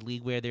Standard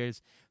League where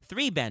there's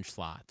 3 bench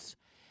slots.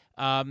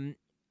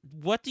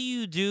 What do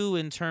you do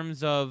in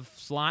terms of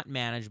slot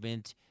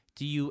management?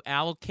 Do you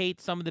allocate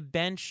some of the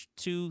bench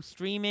to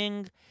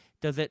streaming?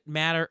 Does it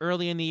matter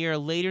early in the year,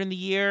 later in the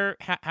year?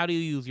 How do you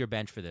use your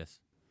bench for this?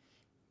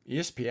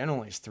 ESPN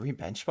only has 3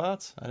 bench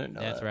spots. I didn't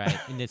know That's that. right.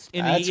 In the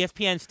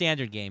ESPN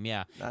Standard game,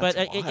 yeah. But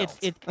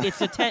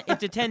it's a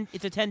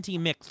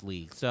 10-team mixed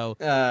league, so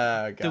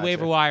Gotcha. the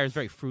waiver wire is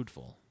very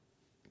fruitful.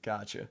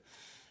 Gotcha.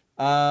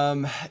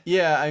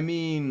 Yeah, I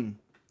mean,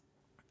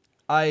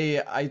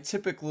 I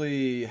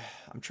typically,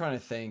 I'm trying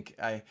to think.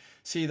 I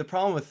see the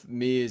problem with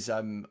me is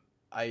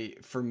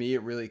for me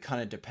it really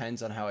kind of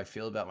depends on how I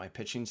feel about my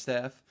pitching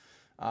staff.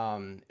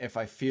 If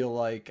I feel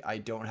like I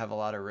don't have a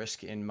lot of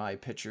risk in my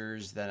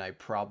pitchers, then I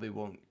probably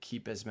won't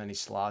keep as many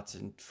slots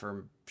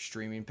for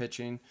streaming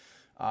pitching.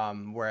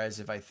 Whereas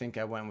if I think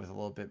I went with a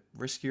little bit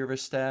riskier of a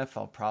staff,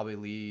 I'll probably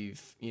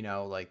leave,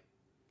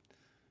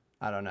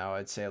 I don't know,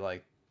 I'd say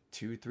like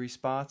 2-3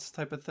 spots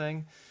type of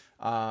thing.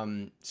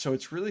 So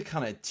it's really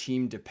kind of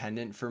team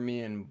dependent for me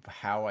and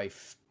how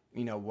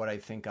what I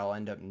think I'll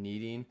end up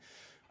needing.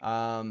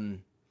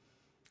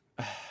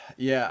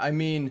 Yeah, I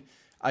mean,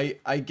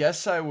 I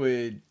guess I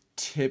would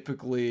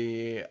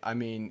typically,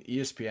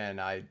 ESPN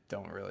I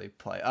don't really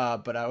play,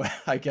 but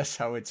I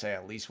guess I would say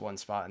at least 1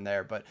 spot in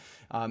there. But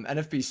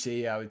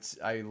NFBC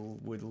I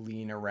would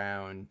lean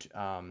around,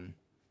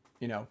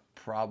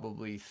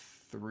 probably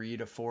 3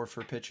 to 4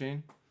 for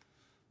pitching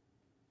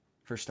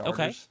for starters.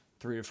 Okay.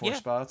 3 to 4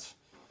 spots.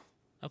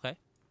 Okay.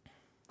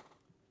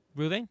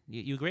 Ruben,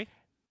 you agree?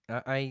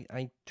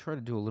 I try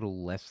to do a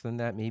little less than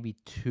that, maybe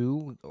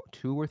two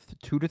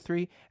to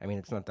three. I mean,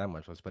 it's not that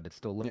much less, but it's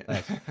still Yeah.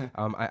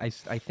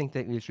 less. I think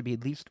that there should be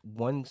at least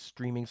one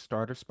streaming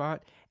starter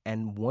spot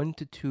and 1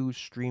 to 2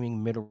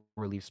 streaming middle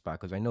relief spot.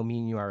 Because I know me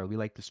and you are we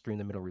like to stream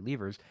the middle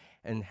relievers,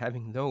 and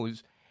having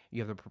those.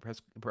 You have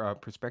the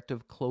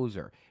prospective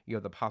closer. You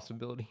have the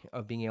possibility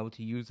of being able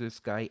to use this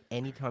guy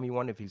anytime you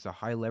want. If he's a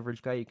high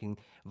leverage guy, you can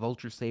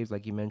vulture saves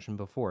like you mentioned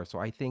before. So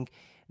I think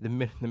the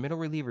middle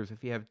relievers,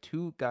 if you have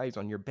two guys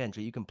on your bench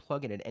that you can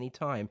plug in at any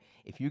time,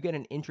 if you get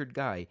an injured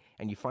guy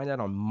and you find out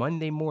on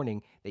Monday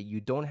morning that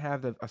you don't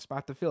have a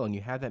spot to fill and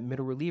you have that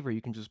middle reliever, you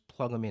can just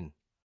plug them in.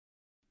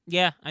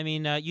 Yeah, I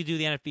mean, you do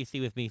the NFBC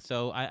with me,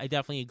 so I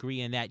definitely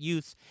agree in that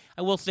use.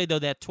 I will say, though,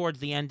 that towards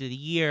the end of the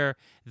year,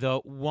 the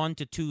 1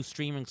 to 2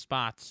 streaming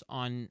spots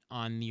on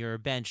your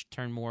bench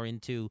turn more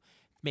into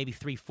maybe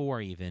 3, 4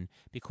 even,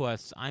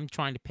 because I'm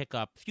trying to pick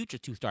up future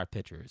 2-star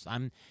pitchers.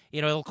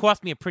 It'll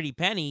cost me a pretty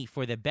penny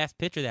for the best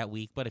pitcher that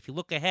week, but if you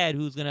look ahead,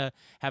 who's going to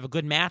have a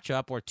good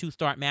matchup or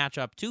 2-start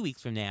matchup 2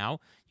 weeks from now,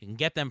 you can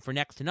get them for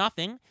next to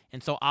nothing,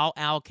 and so I'll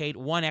allocate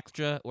 1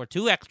 extra or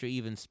 2 extra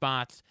even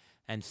spots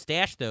and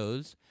stash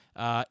those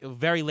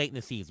very late in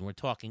the season. We're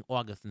talking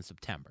August and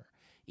September.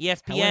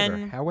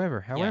 ESPN.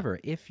 However,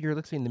 if you're,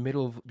 let's say, in the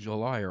middle of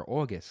July or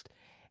August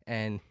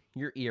and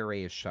your ERA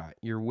is shot,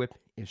 your whip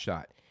is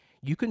shot,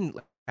 you can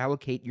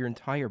allocate your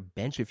entire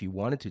bench if you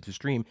wanted to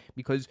stream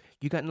because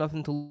you got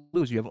nothing to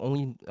lose. You have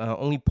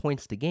only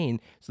points to gain,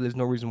 so there's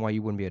no reason why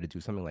you wouldn't be able to do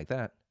something like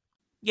that.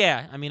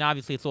 Yeah, I mean,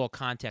 obviously it's all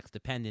context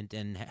dependent,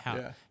 and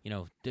how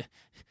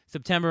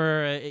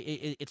September.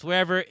 It's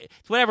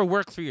whatever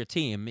works for your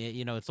team.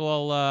 It's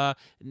all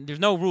there's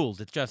no rules.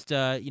 It's just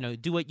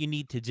do what you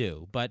need to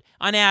do. But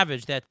on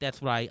average,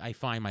 that's what I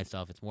find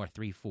myself. It's more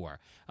 3, 4.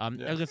 I was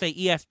gonna say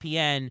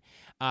ESPN.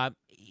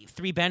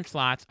 3 bench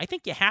slots. I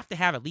think you have to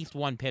have at least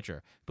 1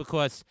 pitcher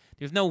because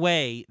there's no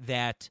way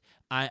that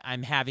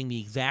I'm having the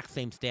exact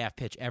same staff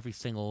pitch every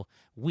single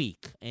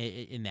week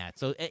in that.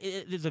 So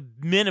there's a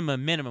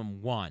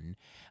minimum 1.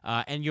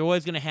 And you're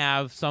always going to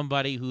have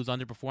somebody who's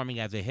underperforming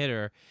as a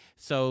hitter.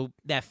 So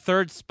that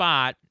 3rd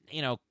spot,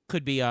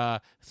 could be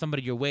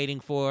somebody you're waiting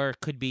for,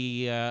 could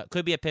be a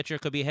pitcher,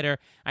 could be a hitter.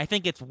 I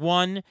think it's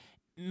 1,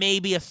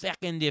 maybe a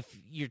 2nd if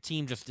your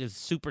team just is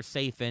super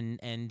safe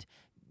and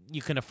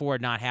you can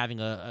afford not having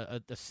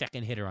a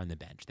 2nd hitter on the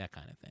bench, that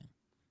kind of thing.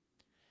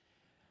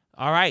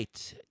 All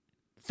right.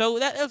 So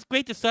that was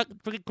great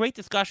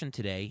discussion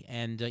today,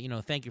 and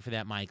thank you for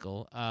that,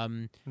 Michael.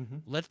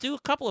 Let's do a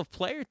couple of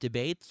player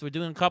debates. We're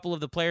doing a couple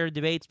of the player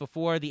debates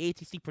before the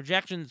ATC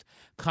projections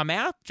come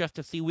out, just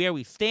to see where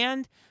we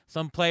stand.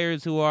 Some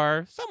players who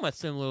are somewhat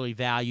similarly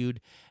valued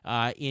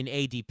in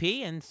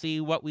ADP, and see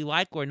what we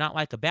like or not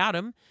like about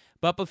them.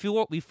 But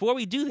before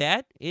we do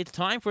that, it's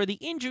time for the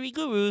Injury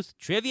Gurus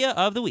Trivia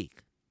of the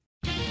Week.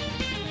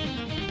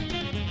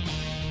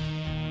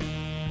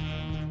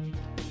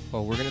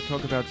 Well, we're going to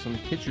talk about some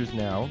pitchers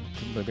now.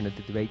 We're going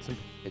to debate some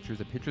pitchers.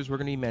 The pitchers we're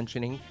going to be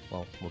mentioning,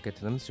 well, we'll get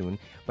to them soon.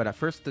 But at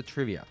first, the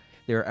trivia.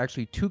 There are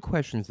actually 2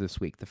 questions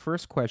this week. The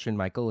first question,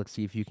 Michael, let's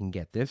see if you can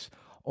get this.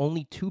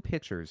 Only 2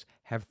 pitchers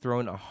have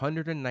thrown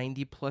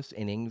 190-plus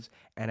innings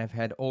and have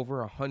had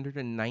over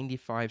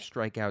 195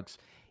 strikeouts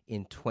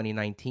in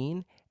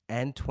 2019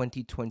 and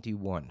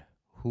 2021.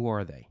 Who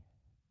are they?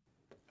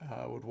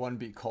 Would one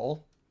be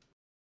Cole?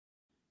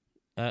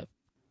 Can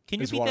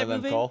you Is repeat one that, of them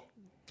Ruben? Cole?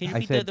 Can you I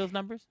repeat said- those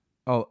numbers?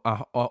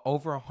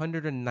 Over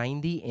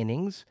 190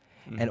 innings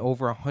and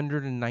over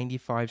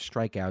 195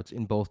 strikeouts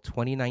in both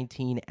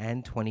 2019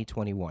 and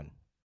 2021.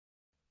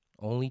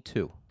 Only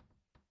 2.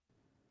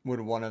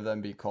 Would one of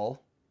them be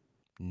Cole?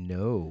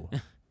 No.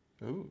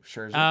 Ooh,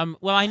 sure.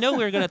 Well, I know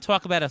we were going to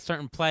talk about a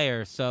certain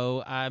player,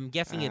 so I'm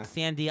guessing it's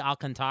Sandy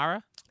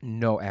Alcantara.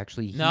 No,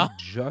 actually, he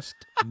just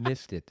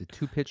missed it. The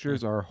 2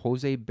 pitchers are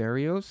Jose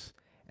Berrios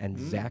and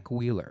Zach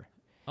Wheeler.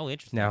 Oh,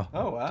 interesting. Now,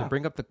 to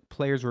bring up the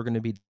players we're going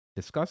to be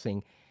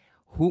discussing,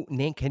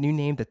 can you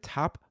name the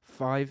top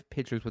 5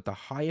 pitchers with the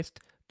highest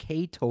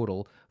K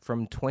total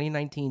from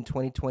 2019,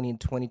 2020, and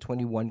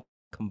 2021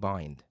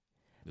 combined?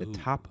 The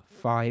top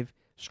 5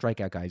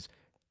 strikeout guys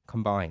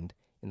combined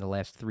in the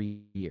last 3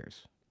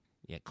 years.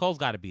 Yeah, Cole's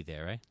got to be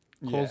there, right?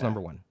 Cole's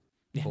number 1.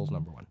 Cole's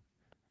number 1.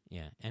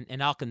 Yeah,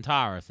 and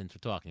Alcantara, since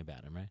we're talking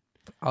about him, right?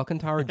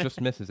 Alcantara just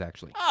misses,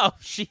 actually. Oh,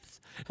 jeez.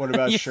 What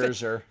about You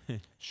Scherzer?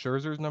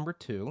 Scherzer's number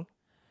 2.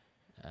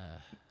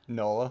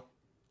 Nola?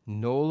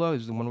 Nola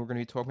is the one we're going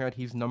to be talking about.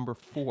 He's number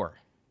 4.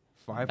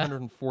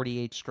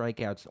 548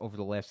 strikeouts over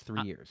the last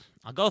 3 years.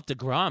 I'll go with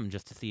DeGrom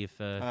just to see if...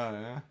 Oh,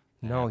 yeah.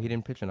 No, he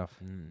didn't pitch enough.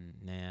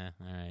 Nah,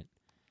 all right.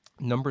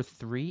 Number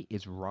 3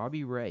 is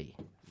Robbie Ray.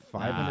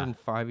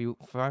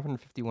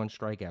 551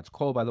 strikeouts.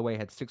 Cole, by the way,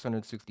 had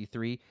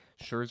 663.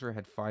 Scherzer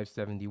had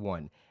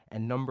 571.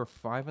 And number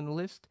 5 on the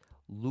list,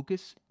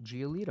 Lucas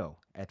Giolito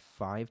at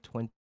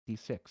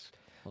 526.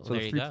 Well, So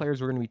the 3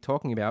 players we're going to be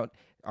talking about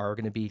are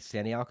going to be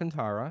Sandy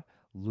Alcantara,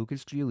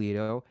 Lucas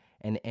Giolito,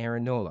 and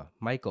Aaron Nola.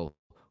 Michael,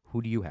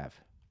 who do you have?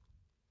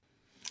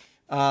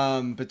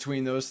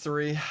 Between those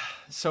 3,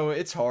 so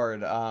it's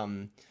hard.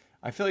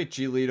 I feel like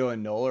Giolito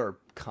and Nola are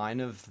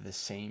kind of the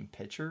same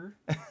pitcher.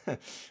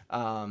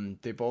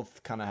 They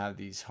both kind of have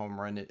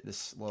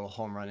this little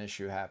home run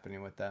issue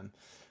happening with them.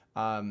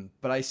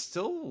 But I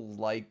still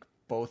like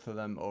both of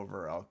them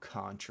over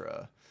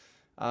Alcantara.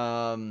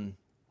 Um,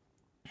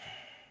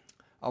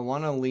 I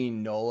want to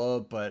lean Nola,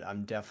 but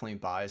I'm definitely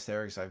biased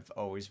there because I've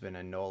always been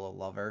a Nola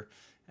lover,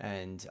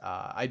 and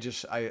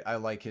I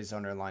like his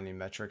underlying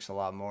metrics a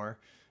lot more.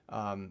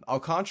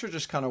 Alcantara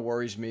just kind of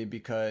worries me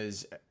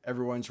because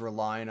everyone's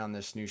relying on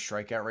this new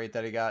strikeout rate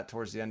that he got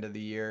towards the end of the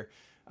year,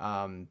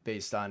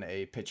 based on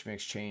a pitch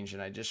mix change,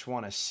 and I just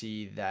want to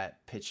see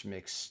that pitch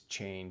mix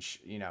change.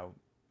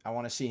 I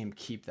want to see him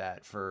keep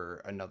that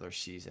for another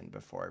season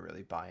before I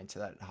really buy into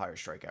that higher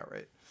strikeout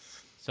rate.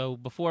 So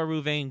before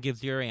Ruvain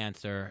gives your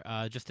answer,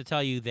 just to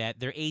tell you that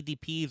their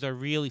ADPs are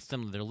really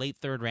similar. They're late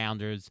third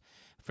rounders.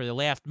 For the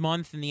last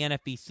month in the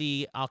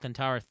NFBC,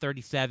 Alcantara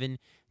 37,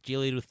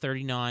 Giolito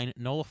 39,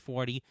 Nola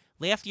 40.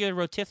 Last year,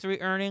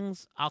 rotisserie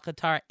earnings,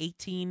 Alcantara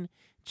 18,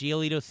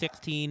 Giolito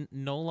 16,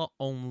 Nola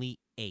only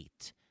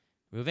 8.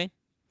 Ruvain?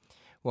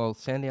 Well,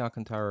 Sandy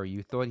Alcantara,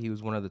 you thought he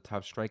was one of the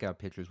top strikeout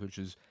pitchers, which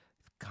is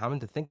common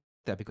to think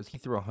that because he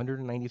threw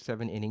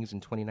 197 innings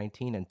in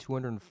 2019 and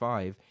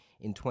 205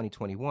 in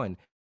 2021.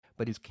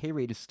 But his K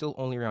rate is still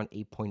only around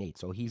 8.8.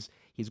 So his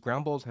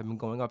ground balls have been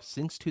going up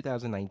since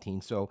 2019.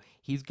 So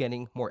he's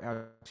getting more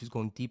outs. He's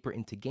going deeper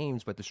into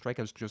games, but the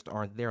strikeouts just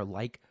aren't there,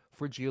 like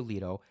for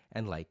Giolito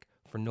and like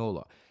for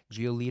Nola.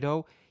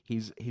 Giolito,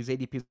 his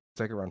ADP is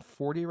like around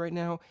 40 right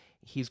now.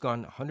 He's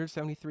gone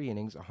 173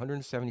 innings,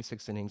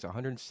 176 innings,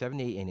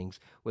 178 innings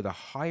with a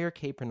higher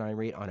K per 9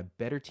 rate on a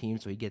better team,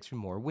 so he gets you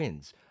more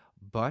wins.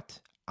 But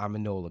I'm a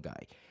Nola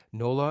guy.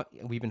 Nola,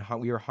 we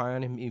were high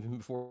on him even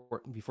before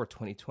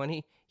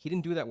 2020. He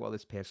didn't do that well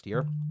this past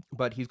year,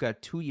 but he's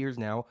got 2 years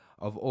now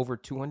of over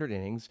 200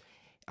 innings.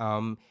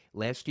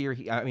 Last year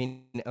he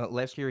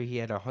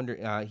had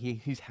 100.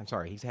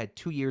 He's had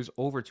 2 years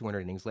over 200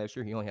 innings. Last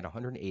year he only had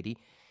 180.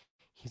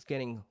 He's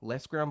getting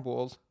less ground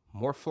balls,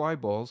 more fly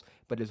balls,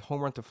 but his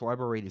home run to fly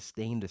ball rate is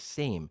staying the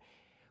same.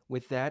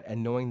 With that,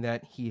 and knowing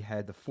that he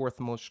had the fourth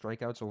most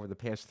strikeouts over the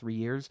past 3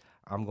 years,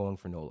 I'm going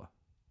for Nola.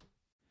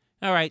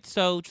 All right,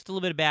 so just a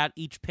little bit about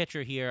each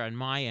pitcher here on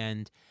my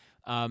end.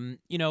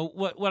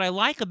 What I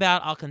like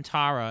about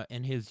Alcantara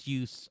and his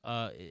use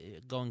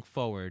going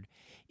forward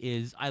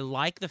is I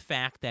like the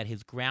fact that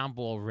his ground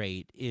ball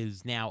rate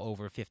is now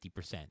over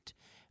 50%.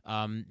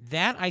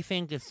 That, I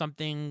think, is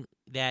something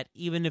that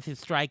even if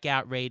his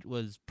strikeout rate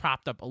was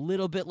propped up a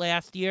little bit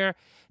last year,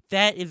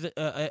 that is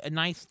a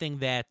nice thing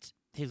that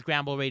his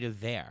ground ball rate is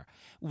there,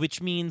 which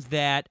means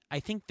that I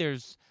think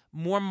there's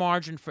more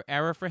margin for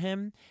error for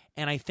him,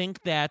 and I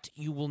think that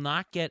you will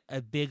not get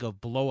a big of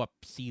blow-up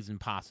season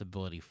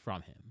possibility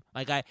from him.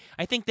 Like I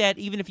think that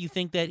even if you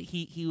think that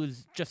he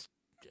was just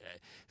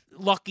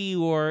lucky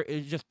or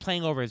just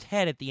playing over his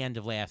head at the end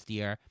of last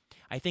year,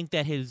 I think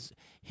that his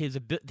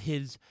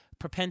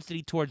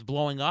propensity towards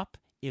blowing up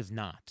is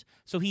not.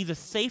 So he's a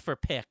safer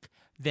pick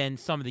than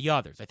some of the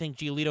others. I think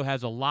Giolito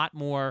has a lot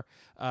more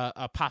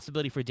a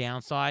possibility for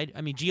downside.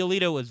 I mean,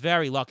 Giolito was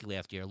very lucky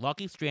last year.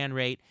 Lucky strand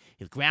rate.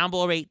 His ground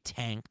ball rate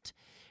tanked.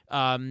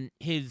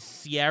 His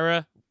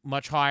Sierra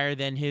much higher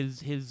than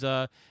his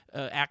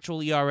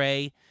actual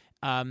ERA.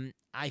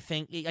 I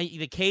think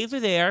the Ks are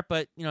there,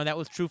 but that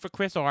was true for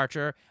Chris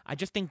Archer. I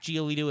just think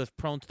Giolito is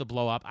prone to the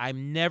blow up.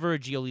 I'm never a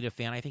Giolito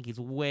fan. I think he's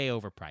way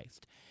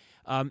overpriced.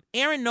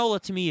 Aaron Nola,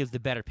 to me, is the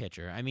better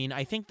pitcher. I mean,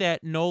 I think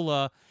that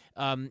Nola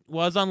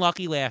was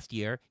unlucky last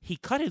year. He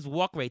cut his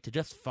walk rate to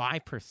just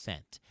 5%.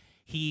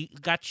 He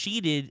got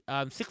cheated,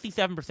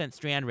 67%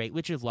 strand rate,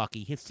 which is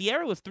lucky. His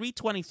Sierra was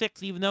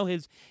 3.26, even though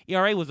his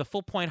ERA was a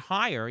full point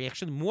higher.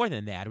 Actually, more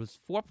than that. It was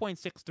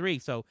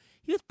 4.63, so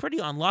he was pretty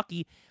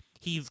unlucky.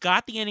 He's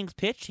got the innings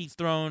pitched. He's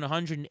thrown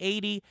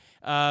 180.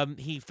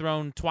 He's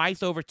thrown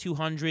twice over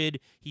 200.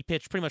 He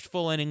pitched pretty much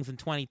full innings in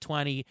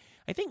 2020.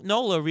 I think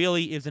Nola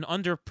really is an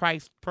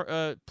underpriced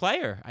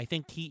player. I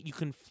think you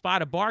can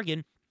spot a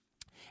bargain,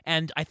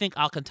 and I think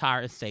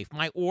Alcantara is safe.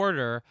 My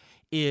order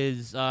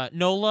is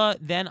Nola,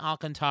 then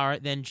Alcantara,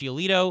 then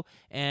Giolito,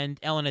 and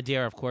Ellen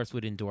Adair, of course,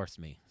 would endorse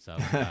me. So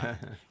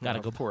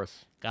gotta go by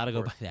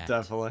that.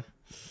 Definitely.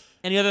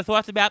 Any other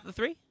thoughts about the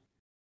three?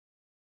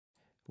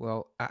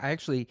 Well, I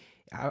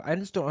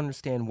just don't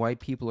understand why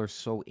people are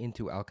so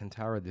into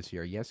Alcantara this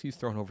year. Yes, he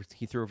threw over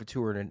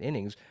 200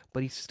 innings,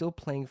 but he's still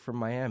playing for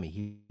Miami.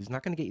 He's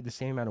not going to get you the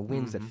same amount of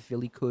wins that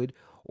Philly could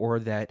or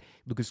that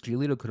Lucas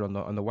Giolito could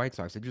on the White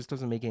Sox. It just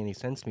doesn't make any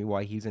sense to me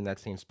why he's in that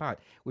same spot,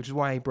 which is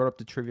why I brought up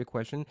the trivia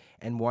question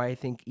and why I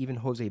think even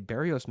Jose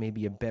Barrios may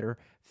be a better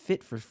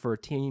fit for a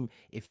team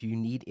if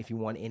you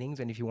want innings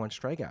and if you want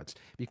strikeouts,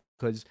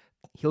 because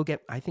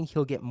I think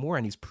he'll get more,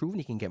 and he's proven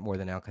he can get more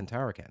than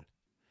Alcantara can.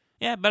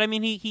 Yeah, but I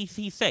mean,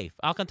 he's safe.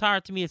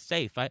 Alcantara to me is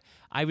safe.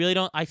 I really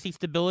don't. I see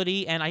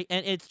stability, and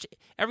it's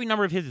every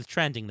number of his is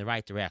trending the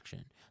right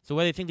direction. So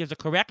whether you think there's a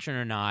correction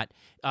or not,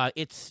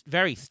 it's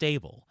very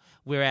stable.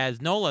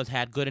 Whereas Nola's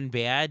had good and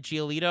bad.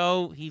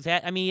 Giolito, he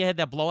had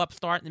that blow up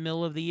start in the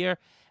middle of the year.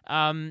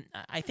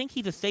 I think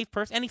he's a safe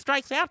person, and he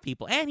strikes out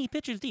people, and he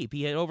pitches deep.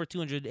 He had over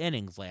 200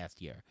 innings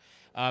last year.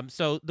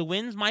 So the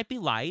wins might be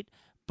light,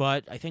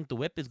 but I think the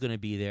whip is going to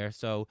be there.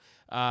 So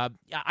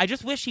I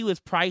just wish he was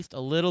priced a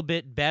little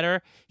bit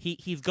better.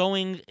 He's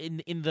going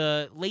in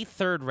the late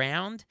third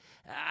round.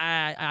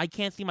 I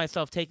can't see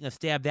myself taking a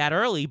stab that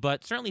early,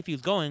 but certainly if he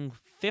was going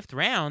fifth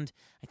round,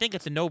 I think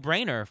it's a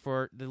no-brainer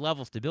for the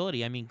level of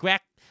stability. I mean,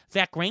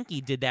 Zach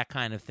Greinke did that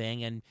kind of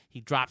thing, and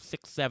he dropped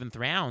 6th, 7th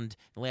round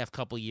the last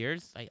couple of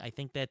years. I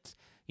think that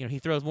he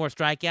throws more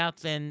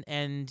strikeouts,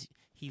 and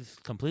he's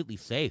completely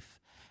safe.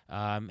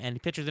 And he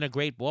pitches in a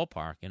great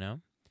ballpark,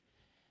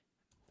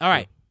 All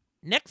right,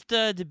 next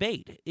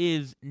debate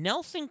is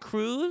Nelson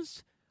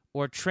Cruz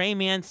or Trey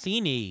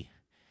Mancini.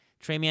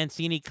 Trey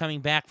Mancini coming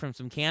back from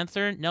some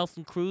cancer.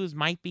 Nelson Cruz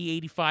might be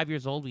 85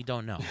 years old. We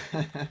don't know.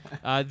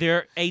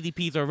 Their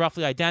ADPs are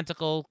roughly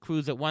identical.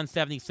 Cruz at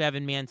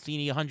 177,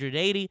 Mancini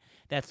 180.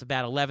 That's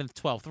about 11th,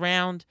 12th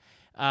round.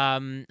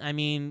 I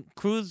mean,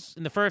 Cruz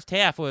in the first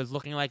half was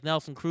looking like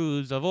Nelson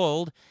Cruz of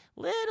old.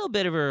 Little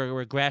bit of a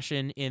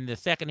regression in the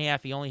second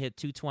half. He only hit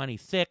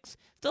 226.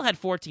 Still had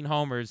 14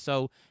 homers.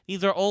 So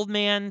these are old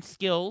man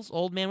skills,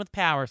 old man with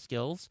power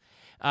skills.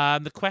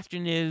 The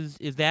question is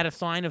that a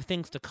sign of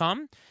things to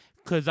come?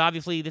 Because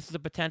obviously this is a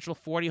potential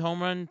 40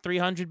 home run,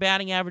 300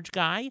 batting average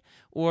guy,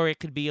 or it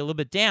could be a little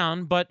bit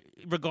down. But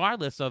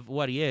regardless of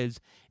what he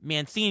is,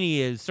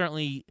 Mancini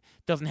certainly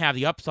doesn't have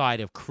the upside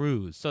of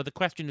Cruz. So the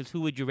question is,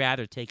 who would you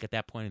rather take at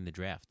that point in the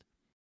draft?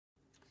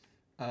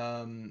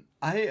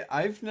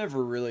 I've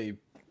never really.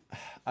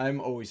 I'm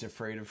always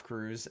afraid of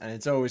Cruz, and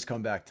it's always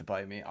come back to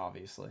bite me,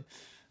 obviously.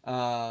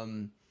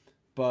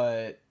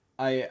 But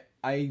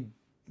I'm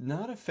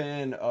not a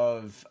fan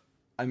of.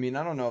 I mean,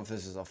 I don't know if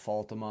this is a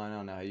fault of mine. I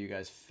don't know how you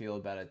guys feel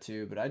about it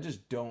too, but I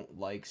just don't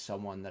like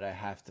someone that I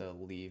have to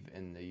leave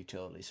in the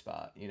utility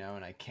spot,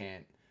 and I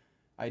can't.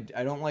 I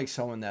don't like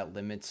someone that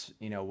limits,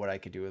 what I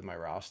could do with my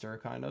roster,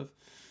 kind of.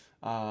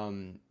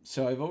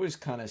 So I've always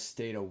kind of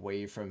stayed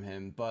away from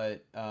him,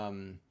 but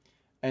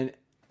and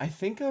I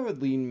think I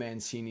would lean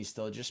Mancini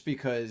still, just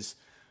because,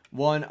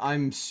 one,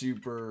 I'm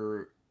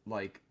super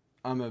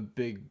I'm a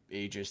big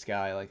ageist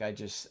guy.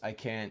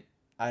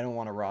 I don't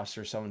want to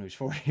roster someone who's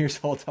 40 years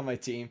old on my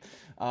team.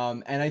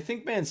 And I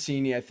think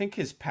Mancini,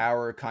 his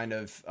power kind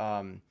of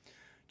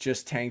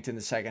just tanked in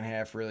the second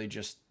half, really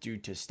just due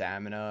to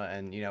stamina.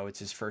 And, it's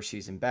his first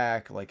season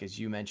back, as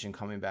you mentioned,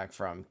 coming back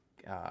from,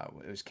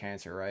 it was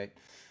cancer, right?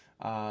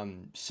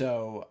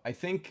 So I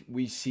think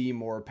we see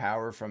more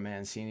power from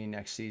Mancini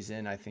next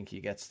season. I think he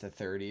gets to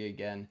 30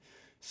 again.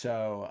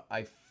 So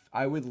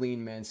I would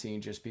lean Mancini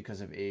just because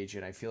of age,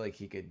 and I feel like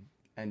he could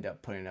end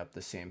up putting up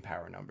the same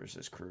power numbers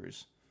as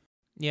Cruz.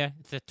 Yeah,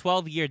 it's a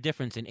 12-year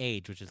difference in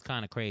age, which is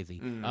kind of crazy.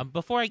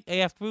 Before I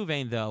ask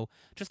Ruvain, though,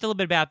 just a little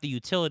bit about the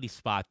utility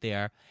spot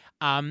there.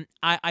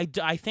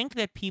 I think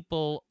that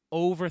people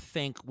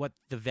overthink what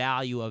the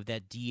value of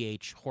that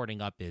DH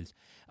hoarding up is.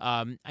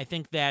 I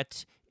think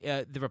that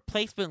the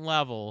replacement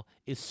level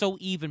is so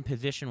even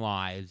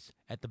position-wise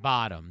at the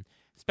bottom,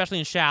 especially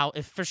in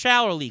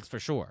shallower leagues for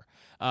sure.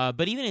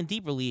 But even in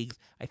deeper leagues,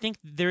 I think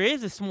there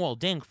is a small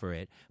ding for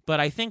it. But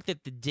I think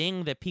that the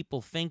ding that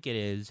people think it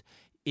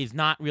is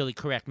not really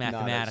correct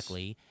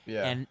mathematically.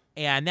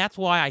 And that's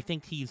why I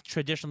think he's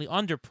traditionally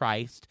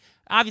underpriced.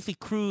 Obviously,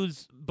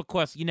 Cruz,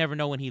 because you never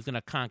know when he's going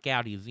to conk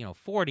out. He's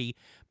 40,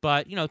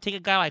 but take a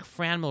guy like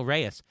Franmil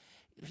Reyes.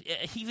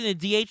 He's in a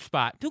DH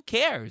spot. Who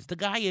cares? The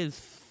guy is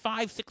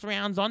 5-6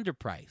 rounds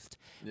underpriced.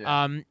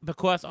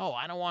 Because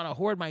I don't want to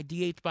hoard my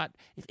DH spot.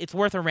 It's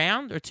worth a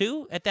round or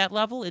two at that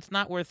level. It's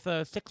not worth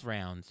 6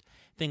 rounds.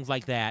 Things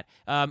like that.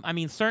 I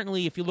mean,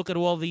 certainly, if you look at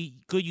all the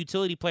good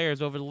utility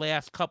players over the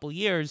last couple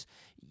years,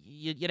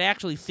 you'd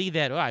actually see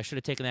that, I should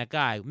have taken that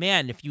guy.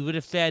 Man, if you would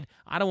have said,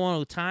 I don't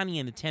want Ohtani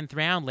in the 10th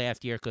round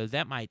last year because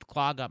that might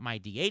clog up my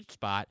DH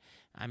spot,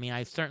 I mean,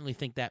 I certainly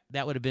think that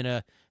would have been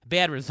a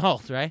bad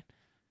result, right?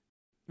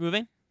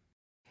 Ruvain?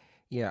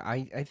 Yeah,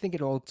 I think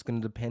it all is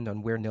going to depend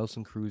on where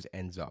Nelson Cruz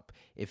ends up.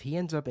 If he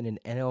ends up in an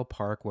NL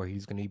park where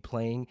he's going to be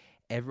playing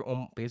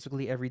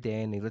basically every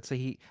day, and let's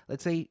say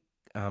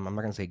I'm not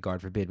going to say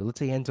God forbid, but let's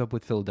say he ends up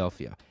with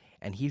Philadelphia,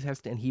 and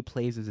he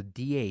plays as a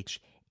DH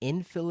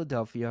in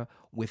Philadelphia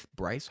with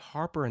Bryce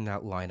Harper in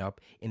that lineup,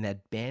 in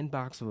that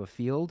bandbox of a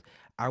field,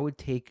 I would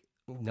take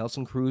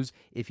Nelson Cruz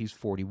if he's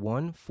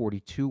 41,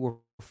 42, or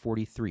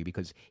 43,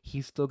 because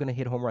he's still going to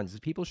hit home runs.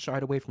 People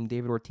shied away from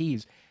David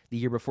Ortiz the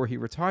year before he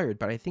retired,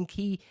 but I think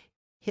he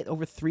hit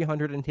over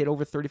 300 and hit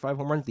over 35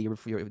 home runs the year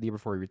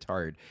before he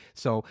retired.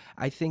 So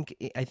I think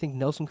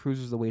Nelson Cruz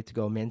is the way to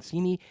go.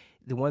 Mancini,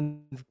 the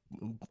one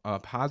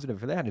positive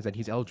for that is that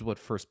he's eligible at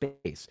first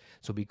base.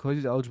 So because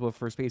he's eligible at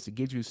first base, it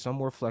gives you some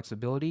more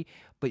flexibility,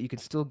 but you can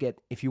still get,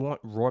 if you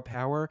want raw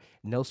power,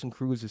 Nelson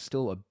Cruz is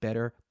still a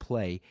better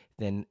play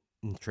than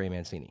Trey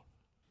Mancini.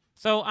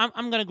 So I'm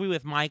going to agree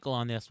with Michael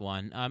on this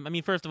one. I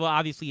mean, first of all,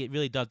 obviously it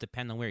really does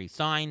depend on where he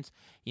signs.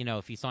 You know,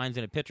 if he signs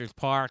in a pitcher's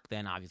park,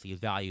 then obviously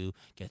his value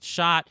gets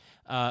shot.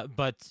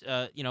 But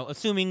you know,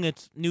 assuming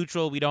it's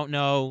neutral, we don't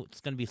know. It's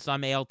going to be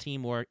some AL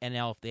team or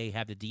NL if they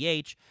have the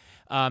DH.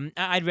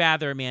 I'd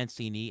rather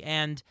Mancini.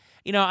 And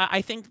you know,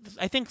 I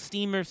think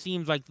Steamer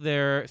seems like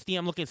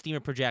I'm looking at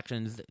Steamer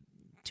projections.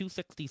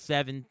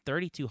 267,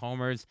 32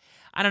 homers.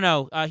 I don't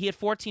know. He had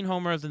 14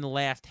 homers in the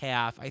last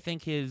half. I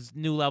think his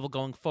new level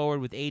going forward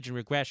with age and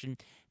regression,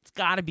 it's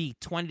got to be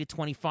 20 to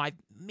 25.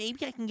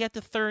 Maybe I can get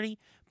to 30,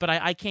 but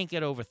I can't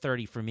get over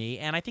 30 for me.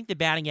 And I think the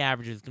batting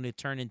average is going to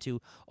turn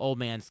into old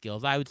man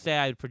skills. I would say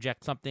I would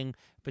project something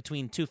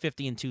between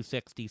 250 and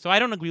 260. So I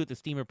don't agree with the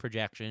Steamer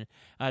projection.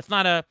 It's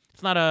not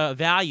a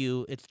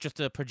value. It's just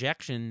a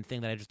projection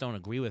thing that I just don't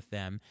agree with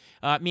them.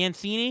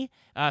 Mancini,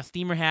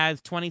 Steamer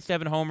has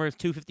 27 homers,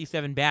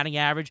 257 batting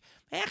average.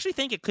 I actually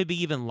think it could be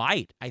even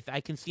light.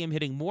 I can see him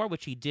hitting more,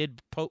 which he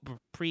did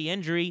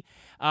pre-injury.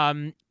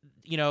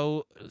 You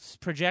know,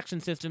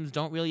 projection systems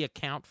don't really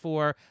account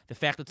for the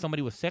fact that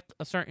somebody was sick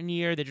a certain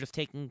year. They're just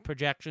taking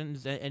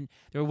projections and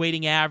their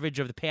weighting average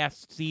of the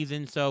past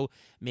season. So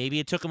maybe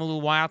it took him a little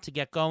while to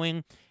get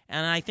going.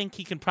 And I think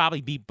he can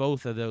probably beat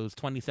both of those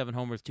 27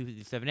 homers,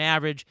 257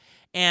 average.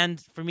 And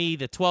for me,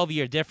 the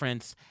 12-year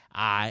difference,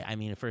 I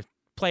mean, for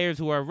players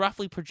who are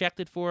roughly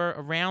projected for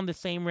around the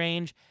same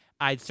range,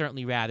 I'd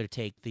certainly rather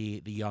take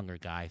the younger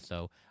guy.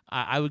 So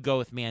I would go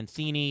with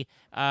Mancini.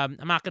 I'm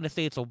not going to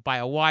say it's by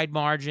a wide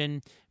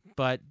margin,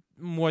 but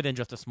more than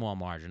just a small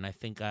margin. I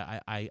think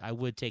I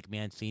would take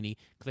Mancini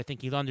because I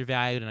think he's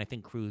undervalued, and I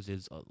think Cruz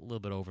is a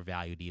little bit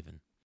overvalued even.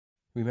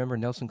 Remember,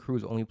 Nelson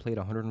Cruz only played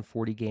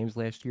 140 games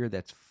last year.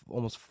 That's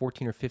almost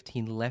 14 or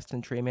 15 less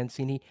than Trey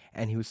Mancini,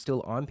 and he was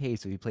still on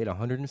pace. If he played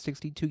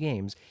 162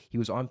 games, he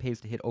was on pace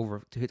to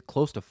hit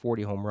close to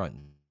 40 home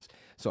runs.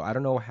 So I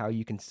don't know how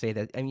you can say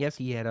that. And yes,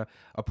 he had a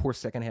poor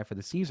second half of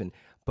the season,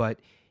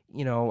 but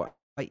you know,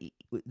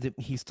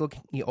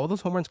 all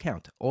those home runs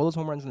count. All those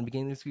home runs in the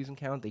beginning of the season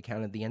count. They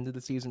count at the end of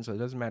the season, so it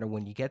doesn't matter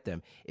when you get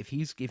them. If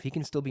he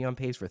can still be on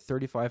pace for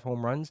 35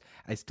 home runs,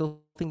 I still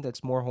think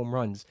that's more home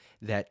runs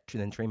than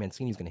Trey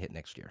Mancini's going to hit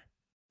next year.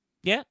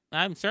 Yeah,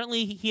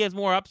 certainly he has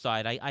more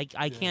upside.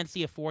 I can't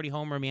see a 40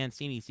 homer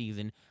Mancini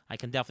season. I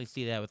can definitely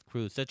see that with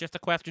Cruz. So it's just a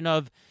question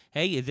of,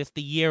 hey, is this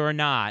the year or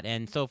not?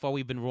 And so far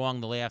we've been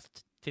wrong the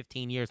last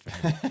 15 years for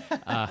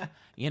him.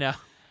 You know.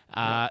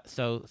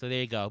 So there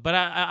you go. But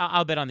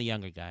I'll bet on the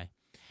younger guy.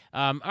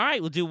 All right,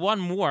 we'll do one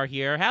more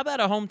here. How about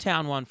a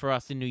hometown one for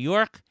us in New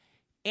York?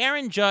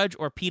 Aaron Judge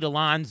or Pete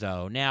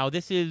Alonso? Now,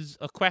 this is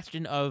a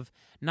question of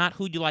not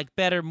who do you like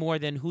better, more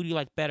than who do you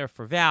like better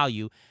for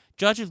value.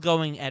 Judge is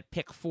going at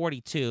pick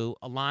 42.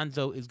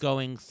 Alonso is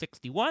going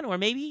 61, or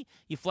maybe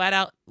you flat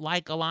out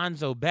like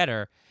Alonso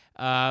better.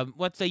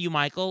 What say you,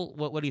 Michael?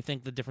 What do you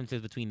think the difference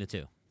is between the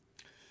two?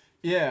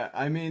 Yeah,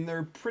 I mean,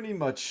 they're pretty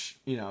much,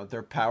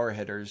 they're power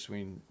hitters.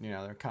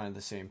 They're kind of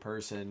the same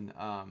person.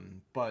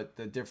 But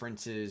the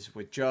difference is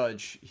with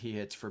Judge, he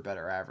hits for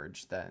better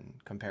average than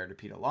compared to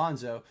Pete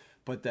Alonso.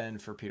 But then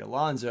for Pete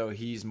Alonso,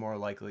 he's more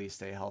likely to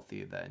stay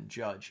healthy than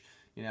Judge.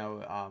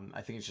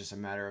 I think it's just a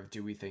matter of,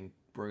 do we think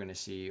we're going to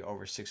see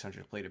over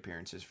 600 plate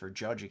appearances for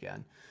Judge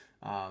again?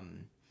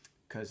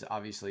 Because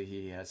obviously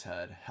he has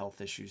had health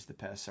issues the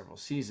past several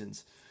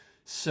seasons.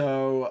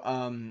 So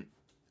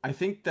I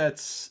think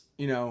that's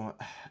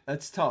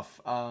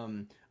tough.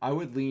 I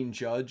would lean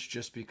Judge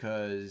just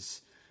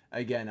because,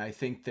 again, I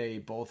think they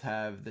both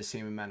have the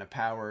same amount of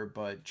power,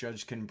 but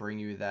Judge can bring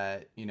you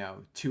that,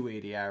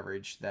 280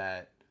 average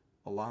that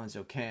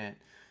Alonso can't.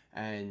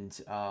 And,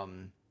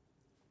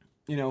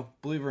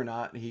 believe it or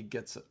not, he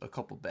gets a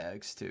couple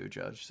bags too,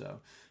 Judge. So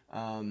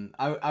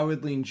I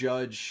would lean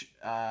Judge.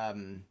 I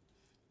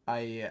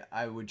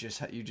would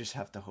you just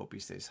have to hope he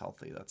stays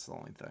healthy. That's the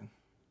only thing.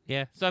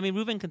 Yeah, so I mean,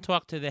 Ruben can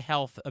talk to the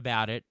health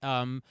about it,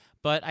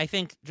 but I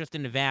think just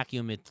in a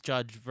vacuum, it's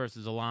Judge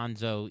versus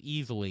Alonso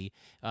easily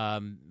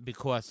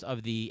because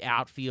of the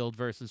outfield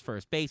versus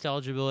first base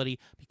eligibility,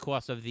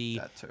 because of the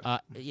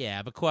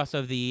because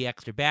of the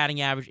extra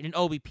batting average. In an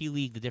OBP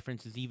league, the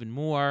difference is even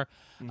more.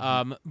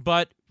 Mm-hmm.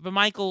 But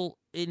Michael,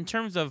 in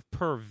terms of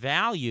per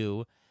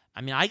value, I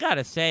mean, I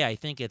gotta say, I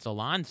think it's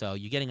Alonso.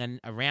 You're getting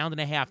a round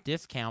and a half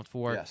discount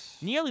for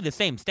nearly the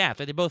same stats.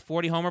 Right? They're both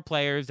 40 homer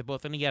players. They're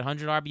both going to get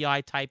 100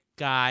 RBI type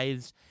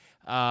guys.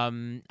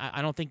 I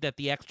don't think that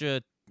the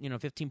extra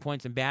 15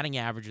 points in batting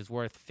average is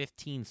worth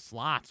 15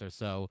 slots or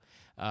so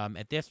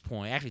at this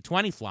point. Actually,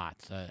 20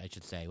 slots, I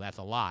should say. That's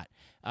a lot.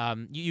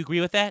 You agree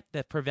with that?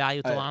 That per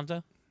value to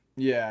Alonso?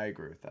 Yeah, I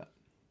agree with that.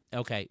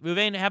 Okay,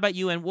 Ruvain, how about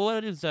you? And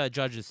what is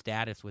Judge's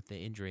status with the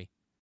injury?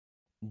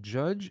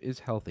 Judge is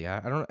healthy. I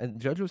don't.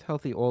 Judge was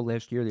healthy all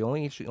last year. The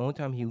only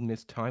time he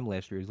missed time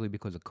last year is really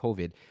because of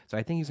COVID. So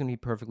I think he's going to be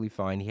perfectly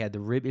fine. He had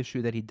the rib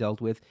issue that he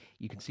dealt with.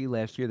 You can see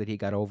last year that he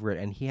got over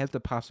it, and he has the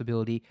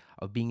possibility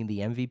of being the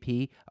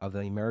MVP of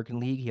the American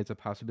League. He has the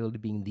possibility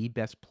of being the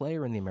best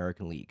player in the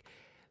American League.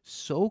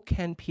 So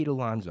can Pete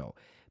Alonso.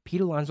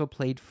 Pete Alonso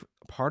played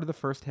part of the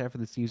first half of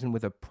the season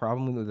with a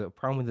problem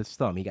with his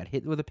thumb. He got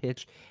hit with a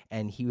pitch,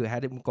 and he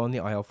had him go on the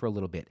IL for a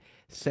little bit.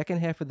 Second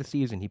half of the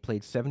season, he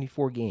played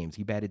 74 games.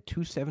 He batted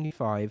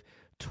 .275,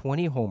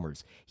 20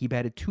 homers. He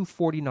batted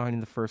 .249 in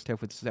the first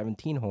half with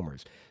 17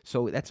 homers.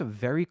 So that's a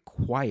very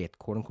quiet,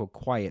 quote-unquote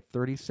quiet,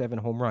 37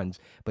 home runs.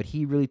 But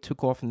he really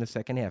took off in the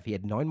second half. He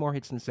had 9 more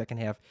hits in the second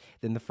half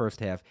than the first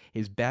half.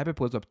 His BABIP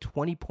was up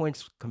 20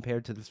 points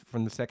compared to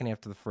from the second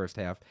half to the first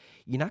half.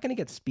 You're not going to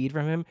get speed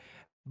from him.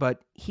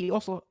 But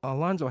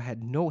Alonso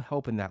had no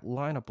help in that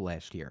lineup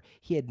last year.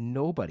 He had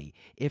nobody.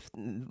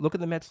 Look at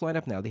the Mets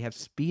lineup now. They have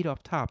speed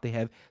up top. They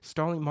have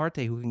Starling Marte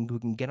who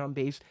can get on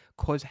base,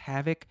 cause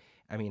havoc.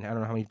 I mean, I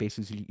don't know how many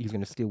bases he's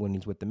going to steal when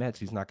he's with the Mets.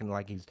 He's not going to,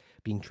 like, he's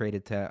being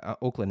traded to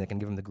Oakland that can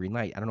give him the green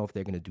light. I don't know if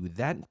they're going to do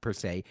that per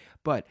se,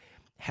 but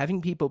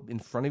having people in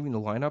front of you in the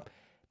lineup,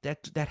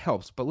 that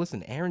helps. But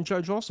listen, Aaron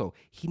Judge also,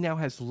 he now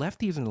has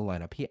lefties in the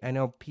lineup. I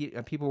know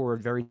people were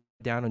very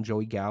down on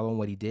Joey Gallo and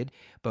what he did,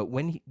 but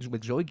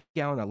with Joey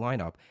Gallo in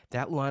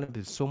that lineup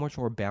is so much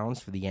more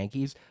balanced for the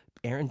Yankees.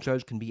 Aaron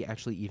Judge can be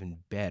actually even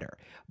better.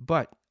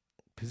 But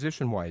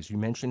position-wise, you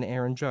mentioned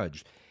Aaron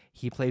Judge.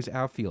 He plays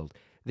outfield.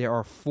 There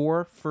are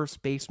 4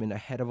 first basemen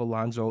ahead of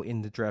Alonso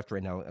in the draft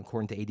right now,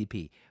 according to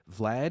ADP.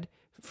 Vlad,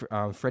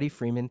 Freddie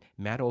Freeman,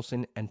 Matt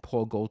Olson, and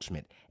Paul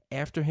Goldschmidt.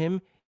 After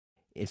him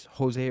is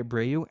Jose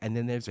Abreu, and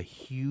then there's a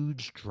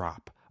huge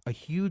drop.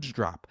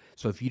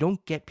 So if you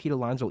don't get Pete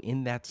Alonso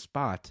in that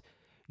spot,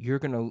 your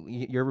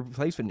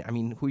replacement. I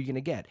mean, who are you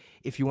gonna get?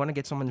 If you want to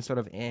get someone instead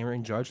of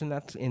Aaron Judge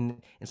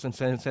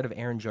instead of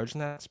Aaron Judge in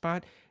that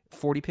spot,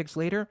 40 picks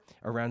later,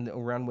 around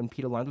when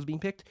Pete Alonso's being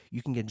picked,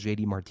 you can get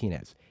JD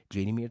Martinez.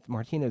 JD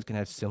Martinez can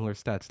have similar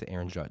stats to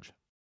Aaron Judge.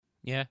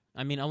 Yeah,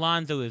 I mean,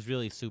 Alonso is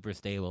really super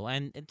stable.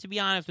 And to be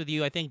honest with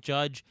you, I think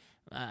Judge,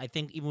 I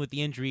think even with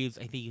the injuries,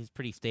 I think he's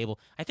pretty stable.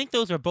 I think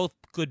those are both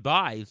good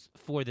buys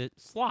for the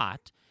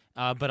slot.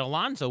 But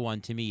Alonso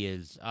one, to me,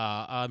 is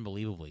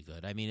unbelievably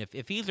good. I mean,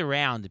 if he's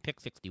around at pick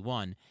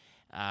 61,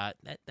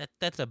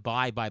 that's a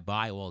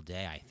buy all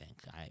day, I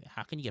think.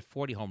 How can you get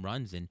 40 home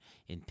runs in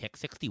pick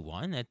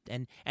 61?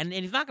 And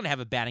he's not going to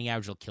have a batting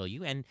average that'll kill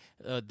you. And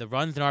the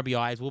runs and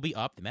RBIs will be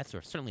up. The Mets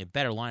are certainly a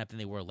better lineup than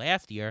they were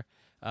last year.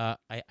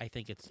 I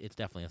think it's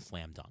definitely a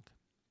slam dunk.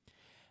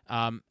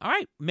 All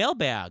right,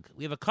 mailbag.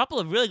 We have a couple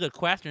of really good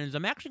questions.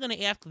 I'm actually going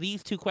to ask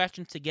these 2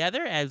 questions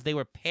together as they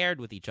were paired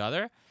with each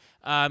other.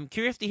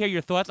 Curious to hear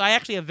your thoughts. I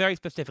actually have a very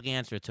specific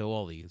answer to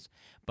all these,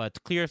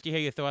 but curious to hear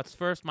your thoughts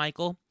first,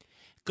 Michael.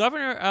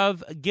 Governor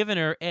of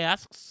Givener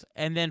asks,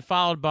 and then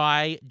followed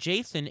by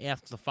Jason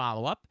asks a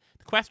follow-up.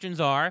 The questions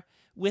are,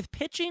 with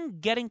pitching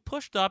getting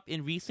pushed up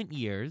in recent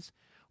years,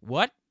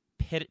 what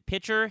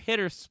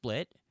pitcher-hitter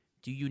split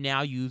do you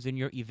now use in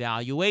your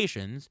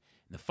evaluations?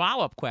 And the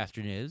follow-up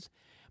question is,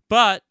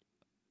 but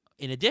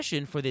in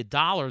addition, for the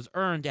dollars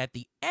earned at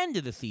the end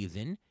of the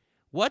season,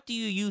 what do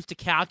you use to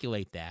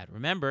calculate that?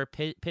 Remember,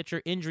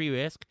 pitcher injury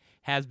risk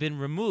has been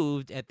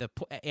removed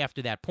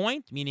after that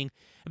point, meaning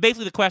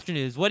basically the question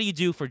is, what do you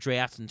do for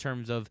drafts in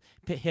terms of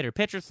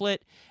hitter-pitcher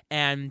split,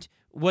 and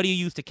what do you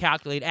use to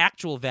calculate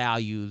actual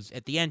values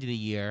at the end of the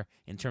year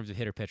in terms of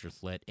hitter-pitcher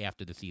split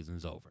after the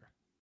season's over?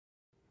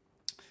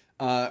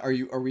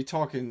 Are we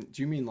talking,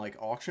 do you mean like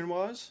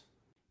auction-wise?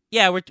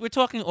 Yeah, we're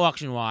talking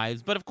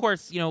auction-wise, but of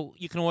course, you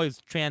can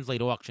always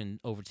translate auction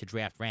over to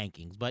draft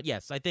rankings. But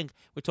yes, I think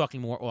we're talking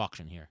more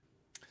auction here.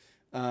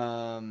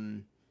 I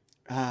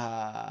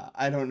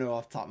don't know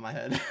off the top of my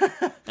head.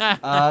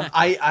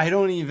 I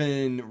don't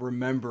even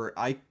remember.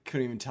 I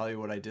couldn't even tell you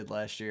what I did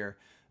last year.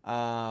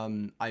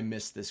 I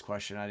missed this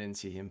question. I didn't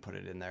see him put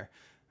it in there.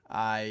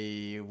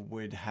 I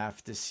would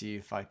have to see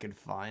if I could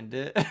find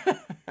it.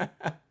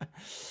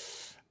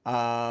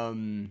 I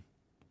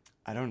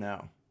don't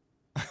know.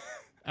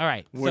 All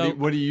right.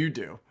 What do you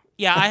do?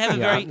 Yeah, I have a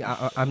very.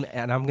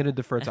 I'm going to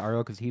defer to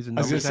Ariel because he's a I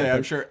was going to say,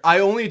 I'm sure. I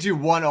only do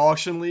one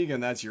auction league,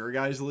 and that's your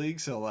guys'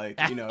 league. So, it's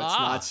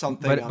not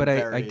something. But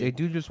I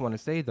do just want to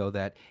say though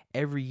that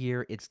every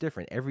year it's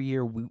different. Every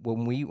year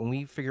when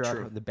we figure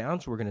out the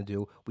balance we're going to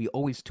do, we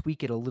always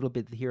tweak it a little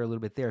bit here, a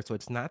little bit there. So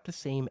it's not the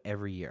same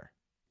every year.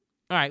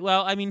 All right.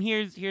 Well, I mean,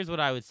 here's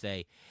what I would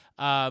say.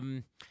 I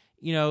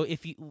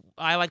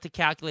like to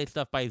calculate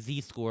stuff by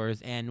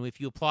Z-scores, and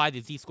if you apply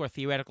the Z-score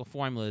theoretical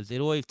formulas,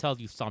 it always tells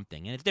you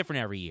something, and it's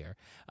different every year.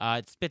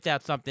 It spits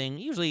out something,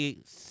 usually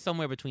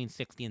somewhere between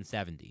 60 and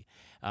 70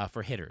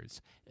 for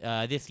hitters.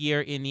 This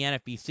year in the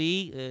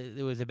NFBC,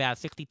 it was about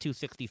 62,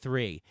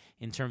 63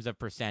 in terms of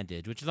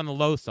percentage, which is on the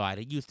low side.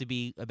 It used to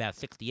be about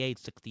 68,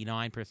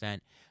 69%,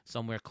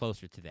 somewhere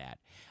closer to that.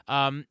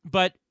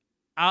 But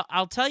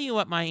I'll tell you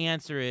what my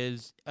answer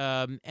is,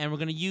 and we're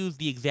going to use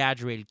the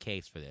exaggerated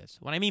case for this.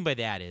 What I mean by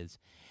that is,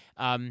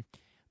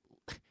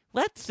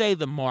 let's say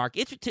the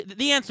market.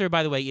 The answer,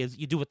 by the way, is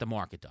you do what the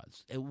market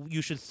does.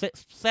 You should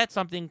set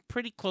something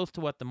pretty close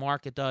to what the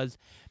market does.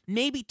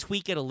 Maybe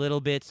tweak it a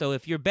little bit. So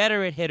if you're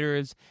better at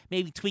hitters,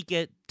 maybe tweak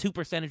it 2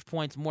 percentage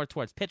points more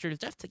towards pitchers,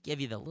 just to give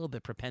you the little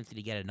bit propensity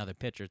to get another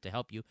pitcher to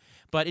help you.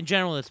 But in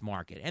general, it's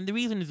market. And the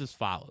reason is as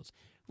follows.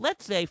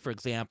 Let's say, for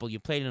example, you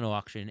played an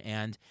auction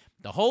and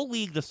the whole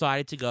league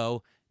decided to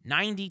go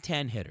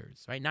 90-10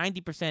 hitters, right?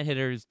 90%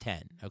 hitters,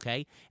 10,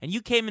 okay? And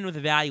you came in with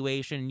a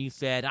valuation and you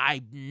said,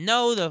 I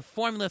know the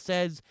formula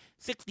says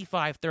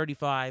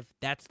 65-35.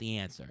 That's the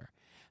answer.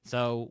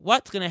 So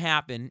what's going to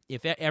happen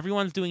if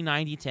everyone's doing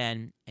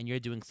 90-10 and you're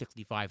doing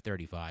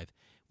 65-35?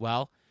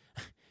 Well,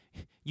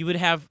 you would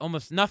have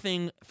almost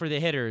nothing for the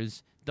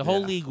hitters. The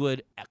whole league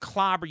would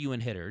clobber you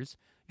in hitters.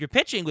 Your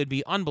pitching would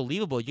be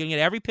unbelievable. You're going to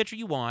get every pitcher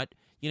you want.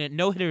 You get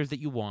no hitters that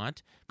you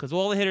want because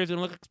all the hitters are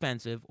going to look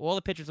expensive. All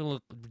the pitchers are going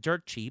to look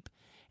dirt cheap.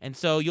 And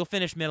so you'll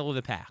finish middle of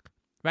the pack,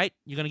 right?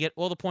 You're going to get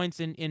all the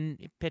points in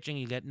pitching.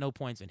 You get no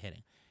points in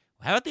hitting.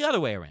 How about the other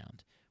way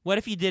around? What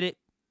if you did it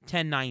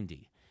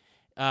 10-90?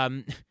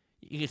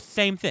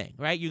 Same thing,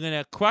 right? You're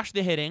going to crush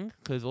the hitting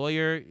because all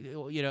your,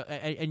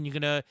 and you're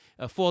going to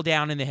fall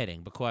down in the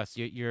hitting because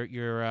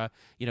you're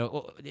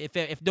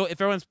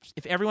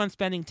if everyone's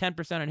spending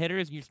 10% on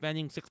hitters and you're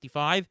spending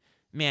 65%,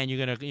 man,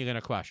 you're gonna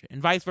crush it,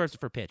 and vice versa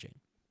for pitching.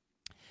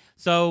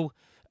 So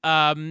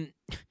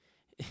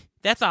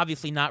that's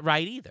obviously not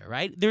right either,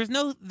 right?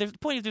 The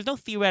point is there's no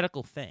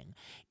theoretical thing.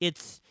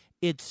 It's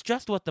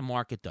just what the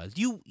market does.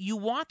 You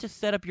want to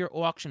set up your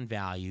auction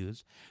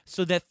values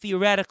so that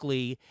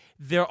theoretically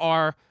there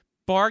are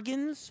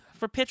bargains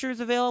for pitchers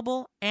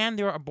available and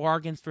there are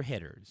bargains for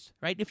hitters,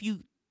 right? If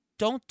you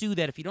don't do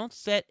that, if you don't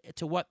set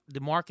to what the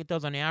market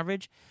does on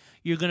average,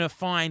 you're going to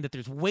find that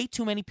there's way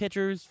too many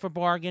pitchers for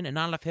bargain and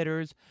not enough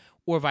hitters,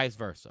 or vice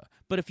versa.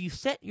 But if you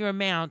set your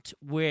amount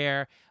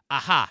where,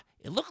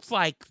 it looks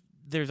like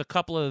there's a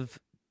couple of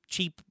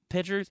cheap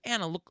pitchers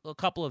and a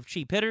couple of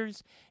cheap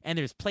hitters, and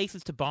there's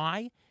places to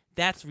buy,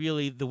 that's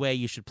really the way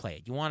you should play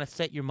it. You want to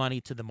set your money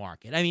to the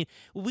market. I mean,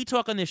 we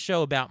talk on this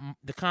show about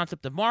the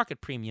concept of market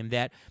premium,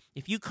 that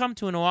if you come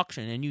to an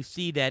auction and you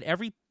see that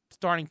every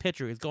starting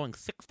pitcher is going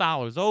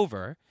 $6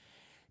 over,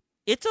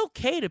 it's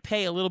okay to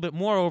pay a little bit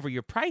more over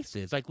your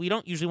prices. Like, we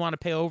don't usually want to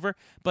pay over,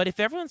 but if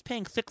everyone's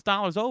paying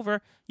 $6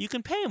 over, you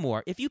can pay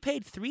more. If you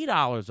paid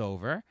 $3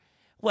 over,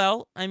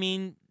 well, I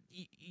mean,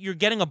 you're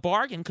getting a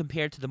bargain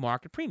compared to the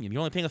market premium. You're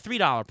only paying a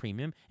 $3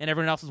 premium, and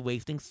everyone else is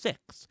wasting $6.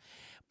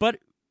 But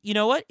you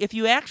know what? If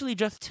you actually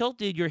just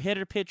tilted your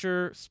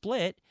hitter-pitcher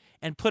split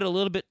and put a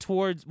little bit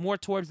more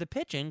towards the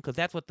pitching, because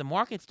that's what the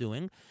market's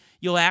doing,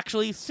 you'll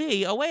actually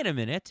see, oh, wait a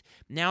minute.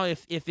 Now,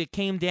 if it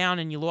came down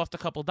and you lost a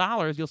couple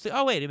dollars, you'll say,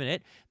 oh, wait a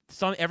minute.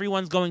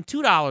 Everyone's going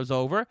 $2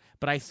 over,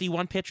 but I see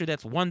one pitcher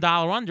that's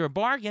 $1 under, a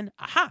bargain.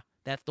 Aha,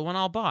 that's the one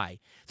I'll buy.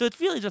 So it's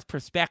really just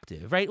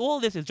perspective, right? All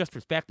this is just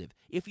perspective.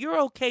 If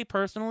you're okay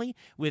personally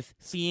with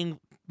seeing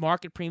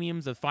market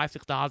premiums of $5,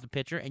 $6 a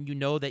pitcher, and you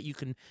know that you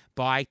can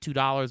buy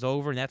 $2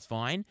 over, and that's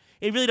fine.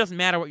 It really doesn't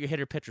matter what your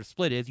hitter-pitcher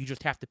split is. You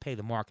just have to pay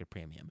the market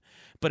premium.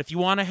 But if you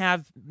want to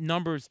have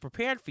numbers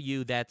prepared for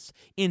you that's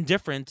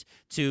indifferent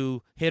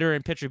to hitter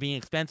and pitcher being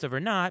expensive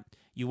or not,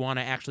 you want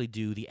to actually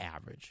do the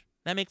average.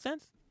 That makes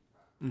sense?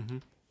 Mm-hmm.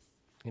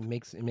 It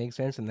makes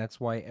sense, and that's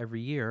why every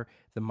year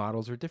the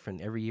models are different.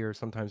 Every year,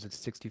 sometimes it's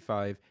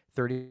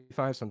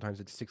 65-35,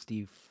 sometimes it's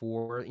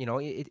 64. You know,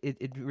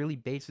 it really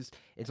bases.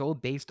 It's all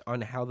based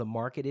on how the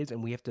market is,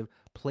 and we have to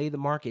play the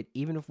market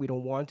even if we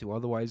don't want to.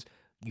 Otherwise,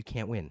 you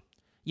can't win.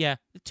 Yeah,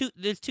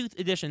 there's two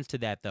additions to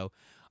that though.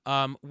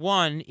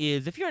 One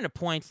is if you're in a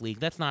points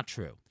league, that's not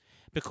true,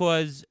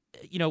 because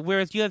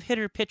whereas you have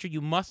hitter pitcher,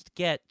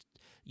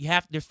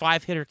 there's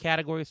 5 hitter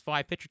categories,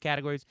 5 pitcher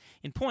categories.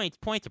 In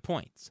points are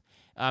points.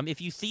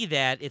 If you see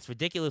that it's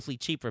ridiculously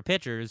cheap for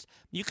pitchers,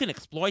 you can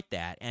exploit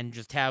that and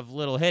just have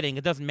little hitting.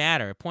 It doesn't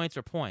matter. Points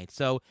are points.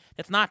 So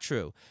that's not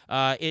true.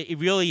 It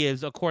really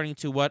is according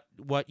to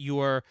what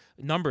your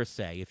numbers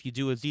say. If you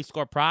do a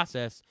Z-score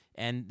process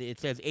and it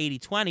says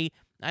 80-20,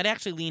 I'd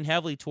actually lean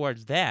heavily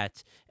towards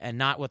that and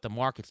not what the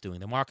market's doing.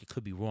 The market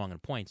could be wrong in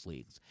points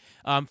leagues.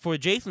 For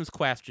Jason's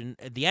question,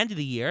 at the end of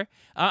the year,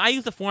 I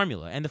use the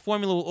formula, and the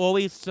formula will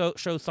always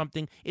show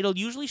something. It'll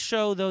usually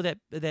show, though, that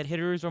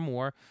hitters are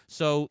more,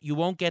 so you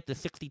won't get the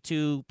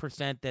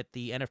 62% that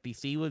the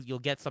NFBC was. You'll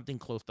get something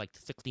close to like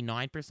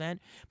 69%,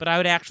 but I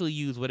would actually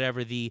use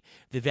whatever the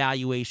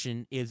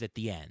valuation is at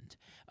the end,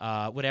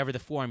 whatever the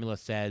formula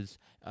says.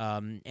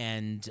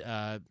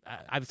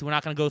 Obviously, we're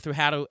not going to go through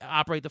how to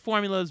operate the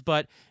formulas,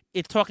 but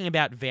it's talking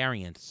about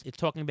variance. It's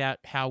talking about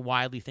how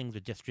widely things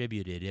are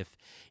distributed.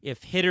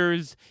 If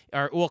hitters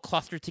are all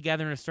clustered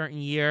together in a certain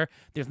year,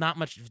 there's not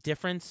much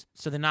difference,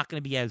 so they're not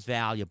going to be as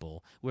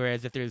valuable.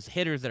 Whereas if there's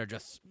hitters that are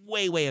just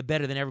way, way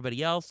better than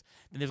everybody else,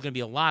 then there's going to be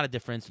a lot of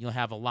difference, and you'll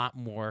have a lot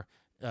more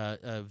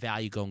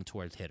value going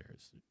towards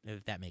hitters,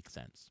 if that makes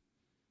sense.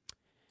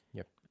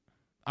 Yep.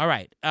 All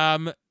right.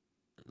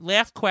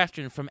 Last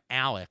question from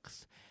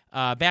Alex.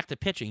 back to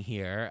pitching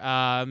here.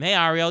 Hey,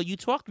 Ariel, you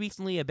talked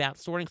recently about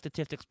sorting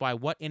statistics by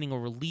what inning a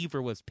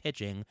reliever was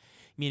pitching,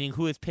 meaning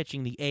who is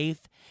pitching the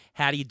eighth.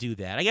 How do you do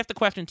that? I guess the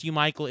question to you,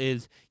 Michael,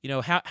 is,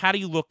 how do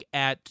you look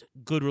at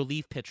good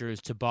relief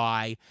pitchers to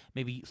buy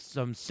maybe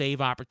some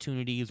save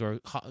opportunities or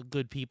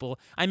good people?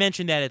 I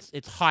mentioned that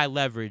it's high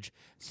leverage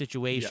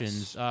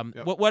situations. Yes.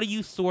 Yep. What do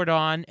you sort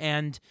on,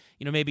 and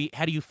maybe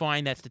how do you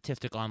find that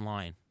statistic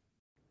online?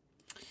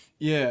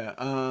 Yeah,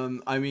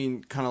 I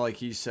mean, kind of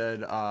like you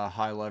said,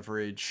 high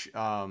leverage.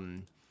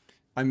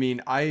 I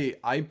mean,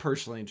 I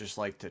personally just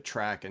like to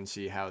track and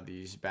see how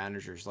these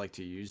managers like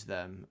to use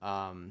them.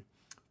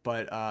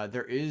 But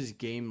there is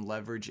game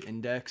leverage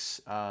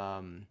index,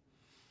 and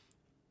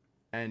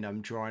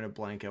I'm drawing a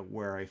blank at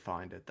where I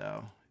find it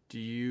though. Do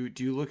you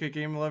look at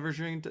game leverage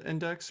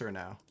index or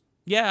no?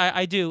 Yeah,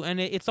 I do, and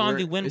it's on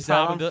the win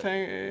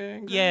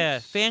probability. Yeah,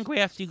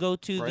 Fangraphs. You go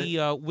to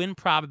the win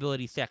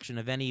probability section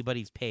of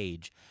anybody's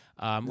page,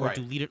 or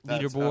do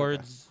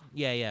leaderboards.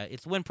 Okay. Yeah,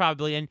 it's win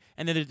probability,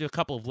 and then there's a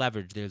couple of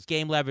leverage. There's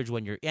game leverage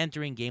when you're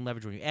entering, game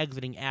leverage when you're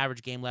exiting,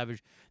 average game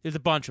leverage. There's a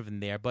bunch of them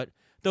there, but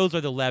those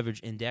are the leverage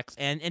index.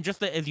 And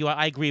just as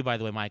I agree, by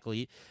the way, Michael.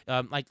 You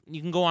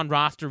can go on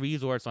roster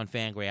resource on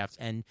Fangraphs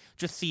and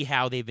just see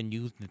how they've been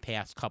used in the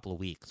past couple of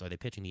weeks. Are they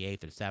pitching the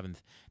 8th or 7th?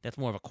 That's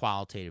more of a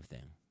qualitative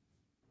thing.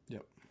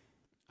 Yep.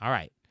 All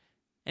right.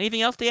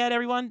 Anything else to add,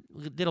 everyone?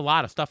 We did a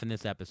lot of stuff in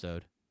this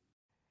episode.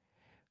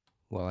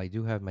 Well, I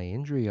do have my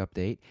injury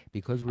update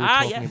because we're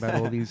talking about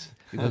all these.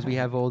 Because we're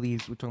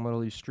talking about all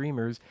these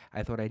streamers.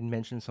 I thought I'd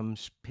mention some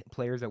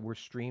players that were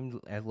streamed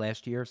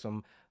last year.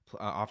 Some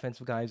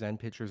offensive guys and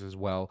pitchers as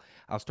well.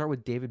 I'll start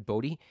with David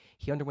Bodie.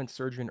 He underwent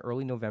surgery in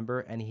early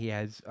November, and he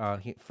has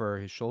for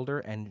his shoulder,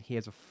 and he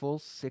has a full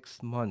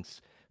 6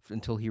 months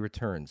until he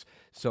returns.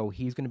 So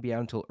he's going to be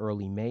out until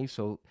early May.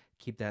 So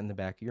keep him in the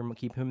back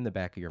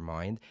of your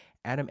mind.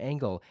 Adam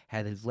Engel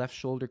had his left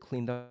shoulder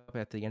cleaned up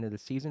at the end of the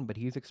season, but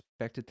he's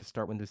expected to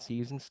start when the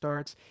season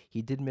starts.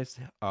 He did miss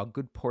a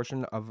good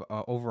portion of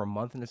over a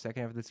month in the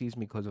second half of the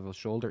season because of a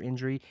shoulder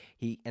injury.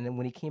 And then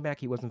when he came back,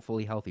 he wasn't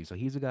fully healthy. So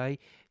he's a guy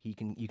you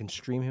can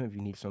stream him if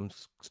you need some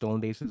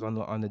stolen bases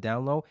on the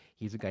down low.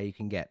 He's a guy you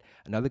can get.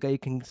 Another guy you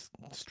can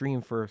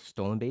stream for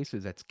stolen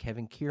bases, that's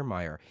Kevin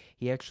Kiermaier.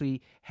 He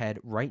actually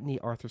had right knee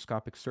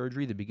arthroscopic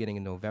surgery the beginning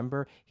of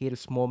November. He had a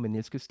small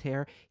meniscus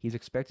tear. He's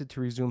expected to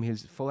resume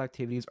his full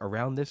activities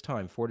around this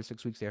time, 4 to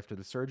 6 weeks after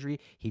the surgery.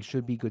 He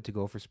should be good to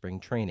go for spring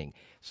training.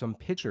 Some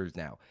pitchers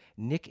now.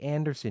 Nick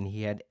Anderson,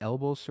 he had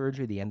elbow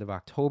surgery the end of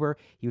October.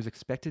 He was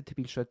expected to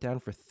be shut down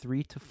for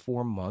 3 to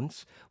 4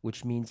 months,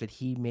 which means that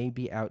he may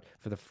be out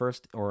for the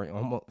first or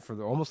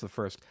almost the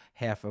first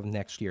half of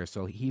next year.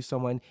 So he's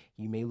someone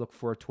you may look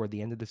for toward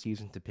the end of the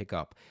season to pick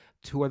up.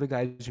 Two other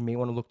guys you may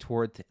want to look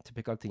toward to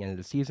pick up at the end of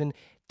the season.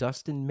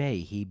 Dustin May,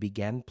 he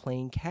began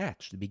playing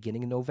catch the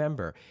beginning of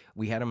November.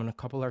 We had him on a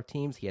couple of our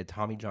teams. He had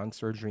Tommy John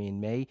surgery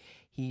in May.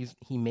 He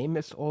may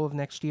miss all of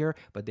next year,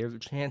 but there's a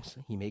chance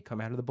he may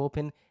come out of the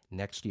bullpen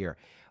next year.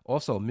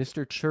 Also,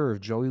 Mr. Churv,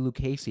 Joey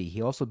Lucchesi,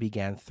 he also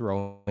began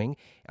throwing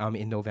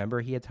in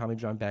November. He had Tommy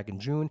John back in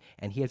June,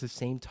 and he has the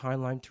same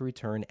timeline to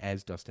return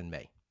as Dustin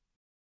May.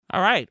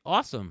 All right,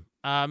 awesome.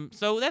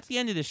 So that's the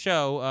end of the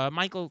show.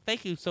 Michael,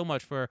 thank you so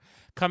much for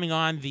coming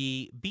on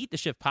the Beat the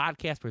Shift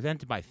podcast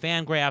presented by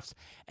Fangraphs.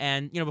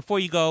 And, before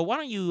you go, why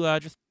don't you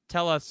just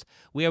tell us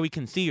where we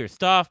can see your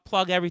stuff,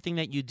 plug everything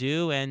that you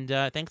do, and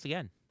thanks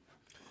again.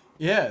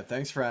 Yeah,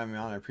 thanks for having me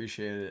on. I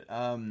appreciate it.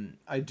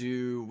 I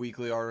do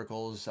weekly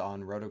articles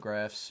on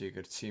Rotographs, so you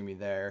could see me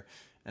there.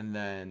 And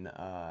then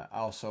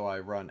also I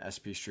run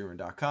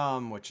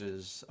spstreamer.com, which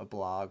is a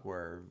blog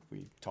where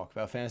we talk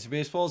about fantasy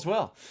baseball as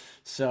well.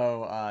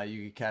 So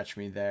you can catch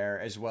me there,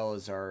 as well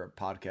as our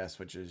podcast,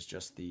 which is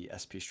just the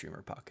SP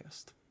Streamer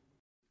podcast.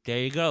 There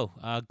you go.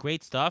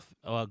 Great stuff.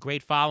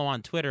 Great follow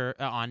on Twitter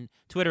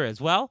as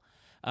well.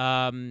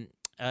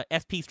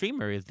 SP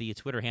Streamer is the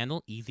Twitter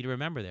handle. Easy to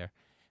remember there.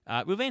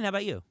 Ruvain, how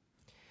about you?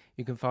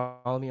 You can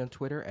follow me on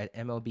Twitter at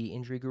MLB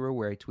Injury Guru,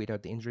 where I tweet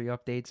out the injury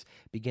updates.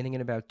 Beginning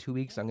in about 2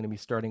 weeks, I'm going to be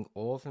starting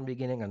all from the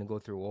beginning. I'm going to go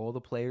through all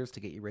the players to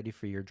get you ready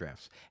for your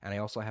drafts. And I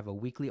also have a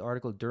weekly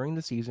article during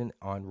the season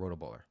on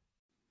Rotoballer.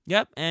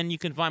 Yep, and you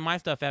can find my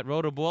stuff at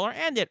Rotoballer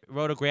and at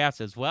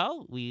Rotographs as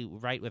well. We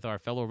write with our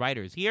fellow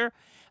writers here.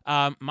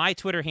 My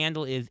Twitter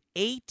handle is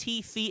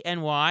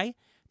ATCNY,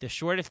 the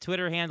shortest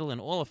Twitter handle in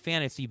all of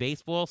fantasy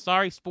baseball.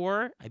 Sorry,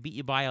 Sporer, I beat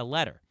you by a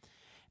letter.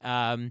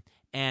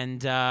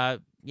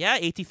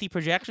 ATC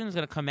projection is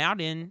going to come out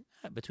in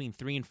between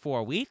 3 and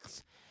 4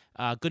 weeks.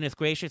 Goodness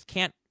gracious,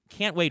 can't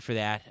wait for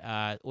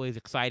that. Always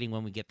exciting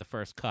when we get the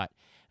first cut.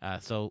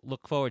 So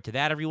look forward to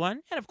that,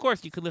 everyone. And of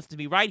course, you can listen to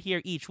me right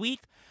here each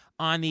week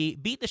on the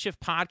Beat the Shift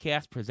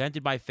podcast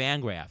presented by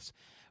Fangraphs.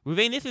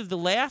 Ruvain, this is the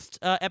last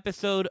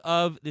episode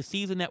of the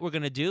season that we're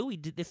going to do.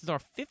 This is our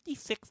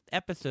 56th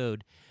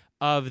episode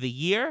of the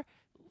year.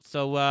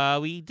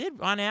 So we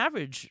did, on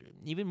average,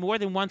 even more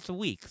than once a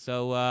week.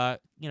 So,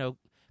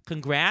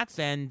 congrats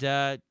and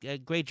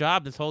great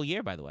job this whole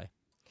year, by the way.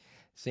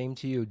 Same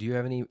to you. Do you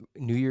have any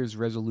New Year's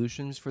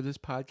resolutions for this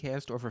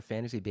podcast or for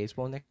fantasy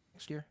baseball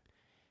next year?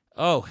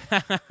 Oh,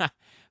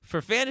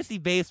 for fantasy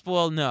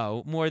baseball,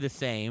 no, more the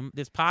same.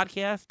 This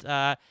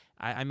podcast,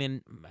 I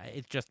mean,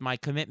 it's just my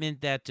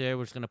commitment that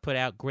we're just going to put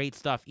out great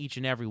stuff each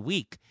and every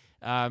week.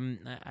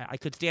 I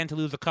could stand to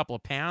lose a couple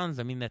of pounds.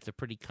 I mean, that's a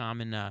pretty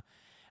common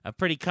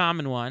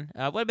one.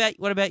 What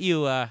about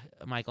you,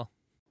 Michael?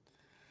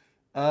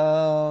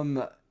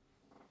 I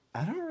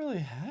don't really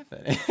have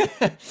any.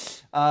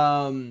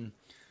 I'm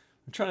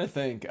trying to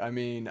think. I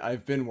mean,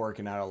 I've been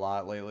working out a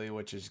lot lately,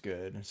 which is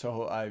good.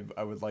 So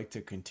I would like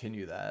to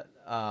continue that.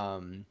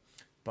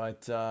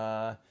 But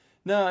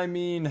no, I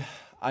mean,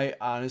 I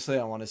honestly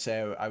I want to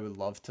say I would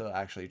love to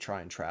actually try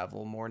and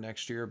travel more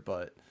next year,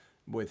 but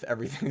with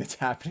everything that's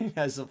happening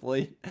as of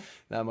late,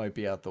 that might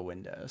be out the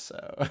window.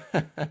 So.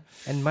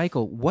 And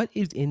Michael, what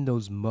is in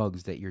those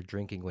mugs that you're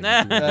drinking when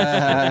you do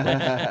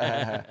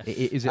this?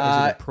 Is it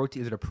a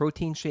protein? Is it a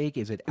protein shake?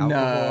 Is it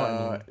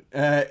alcohol?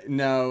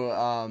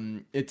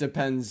 No. It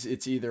depends.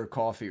 It's either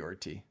coffee or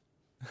tea.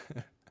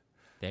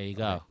 There you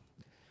go. Okay.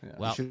 Yeah.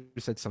 Well, You should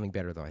have said something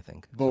better, though, I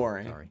think.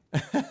 Boring. Sorry.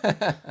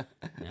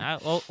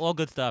 all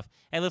good stuff.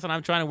 Hey, listen,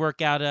 I'm trying to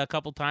work out a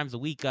couple times a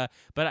week, but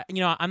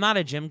I'm not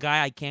a gym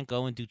guy. I can't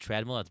go and do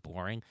treadmill. That's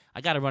boring.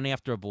 I got to run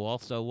after a ball.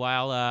 So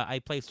while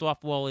I play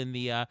softball in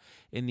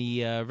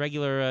the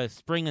regular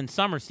spring and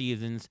summer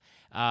seasons,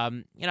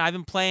 I've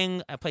been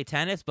playing. I play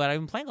tennis, but I've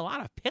been playing a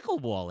lot of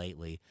pickleball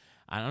lately.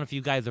 I don't know if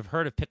you guys have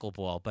heard of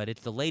pickleball, but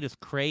it's the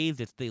latest craze.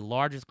 It's the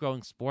largest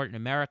growing sport in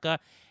America,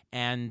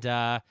 and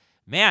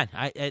man,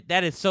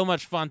 that is so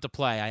much fun to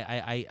play.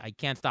 I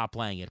can't stop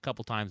playing it a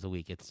couple times a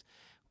week. It's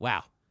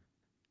wow.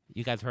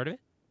 You guys heard of it?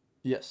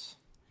 Yes.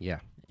 Yeah.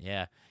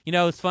 Yeah.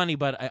 It's funny,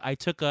 but I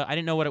took I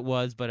didn't know what it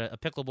was, but a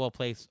pickleball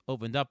place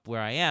opened up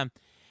where I am,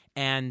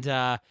 and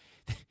the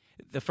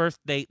first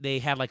they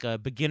had like a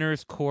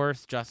beginner's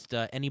course, just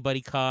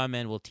anybody come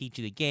and we'll teach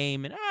you the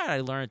game, and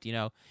I learned,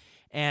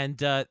 And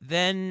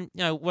then,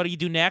 what do you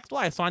do next?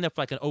 Well, I signed up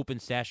for like an open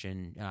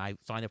session. I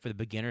signed up for the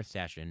beginner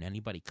session.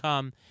 Anybody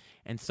come?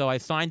 And so I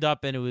signed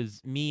up, and it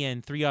was me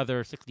and 3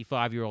 other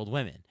 65-year-old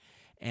women.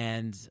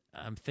 And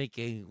I'm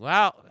thinking,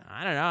 well,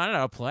 I don't know how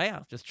to play.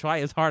 I'll just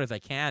try as hard as I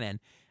can. And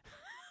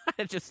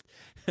I just,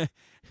 I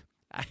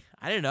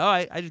don't know.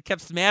 I just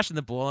kept smashing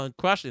the ball and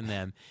crushing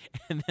them.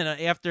 And then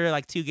after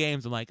like 2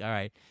 games, I'm like, all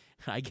right,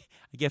 I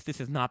guess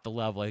this is not the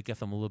level. I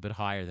guess I'm a little bit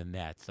higher than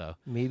that. So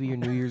Maybe your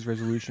New Year's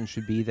resolution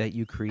should be that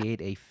you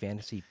create a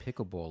fantasy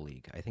pickleball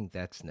league. I think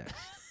that's next.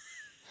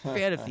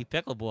 fantasy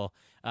pickleball.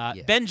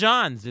 Yeah. Ben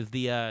Johns is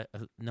the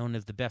known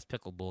as the best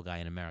pickleball guy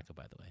in America,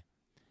 by the way.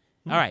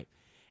 All right.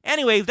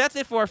 Anyways, that's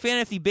it for our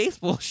fantasy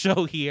baseball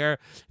show here.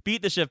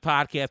 Beat the Shift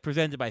podcast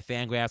presented by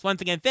Fangraphs.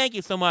 Once again, thank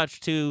you so much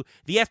to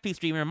the SP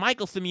streamer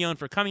Michael Simione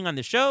for coming on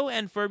the show,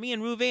 and for me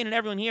and Ruvain and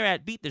everyone here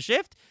at Beat the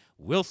Shift.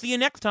 We'll see you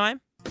next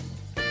time.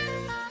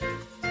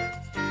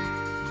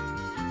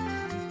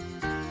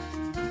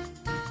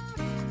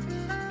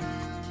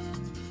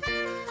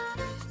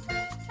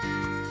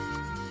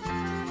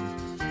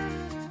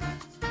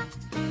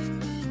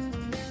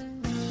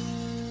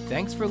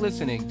 Thanks for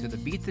listening to the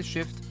Beat the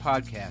Shift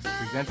podcast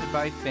presented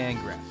by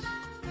Fangraphs.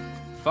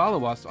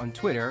 Follow us on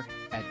Twitter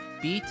at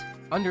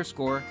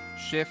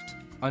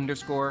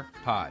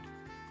beat_shift_pod.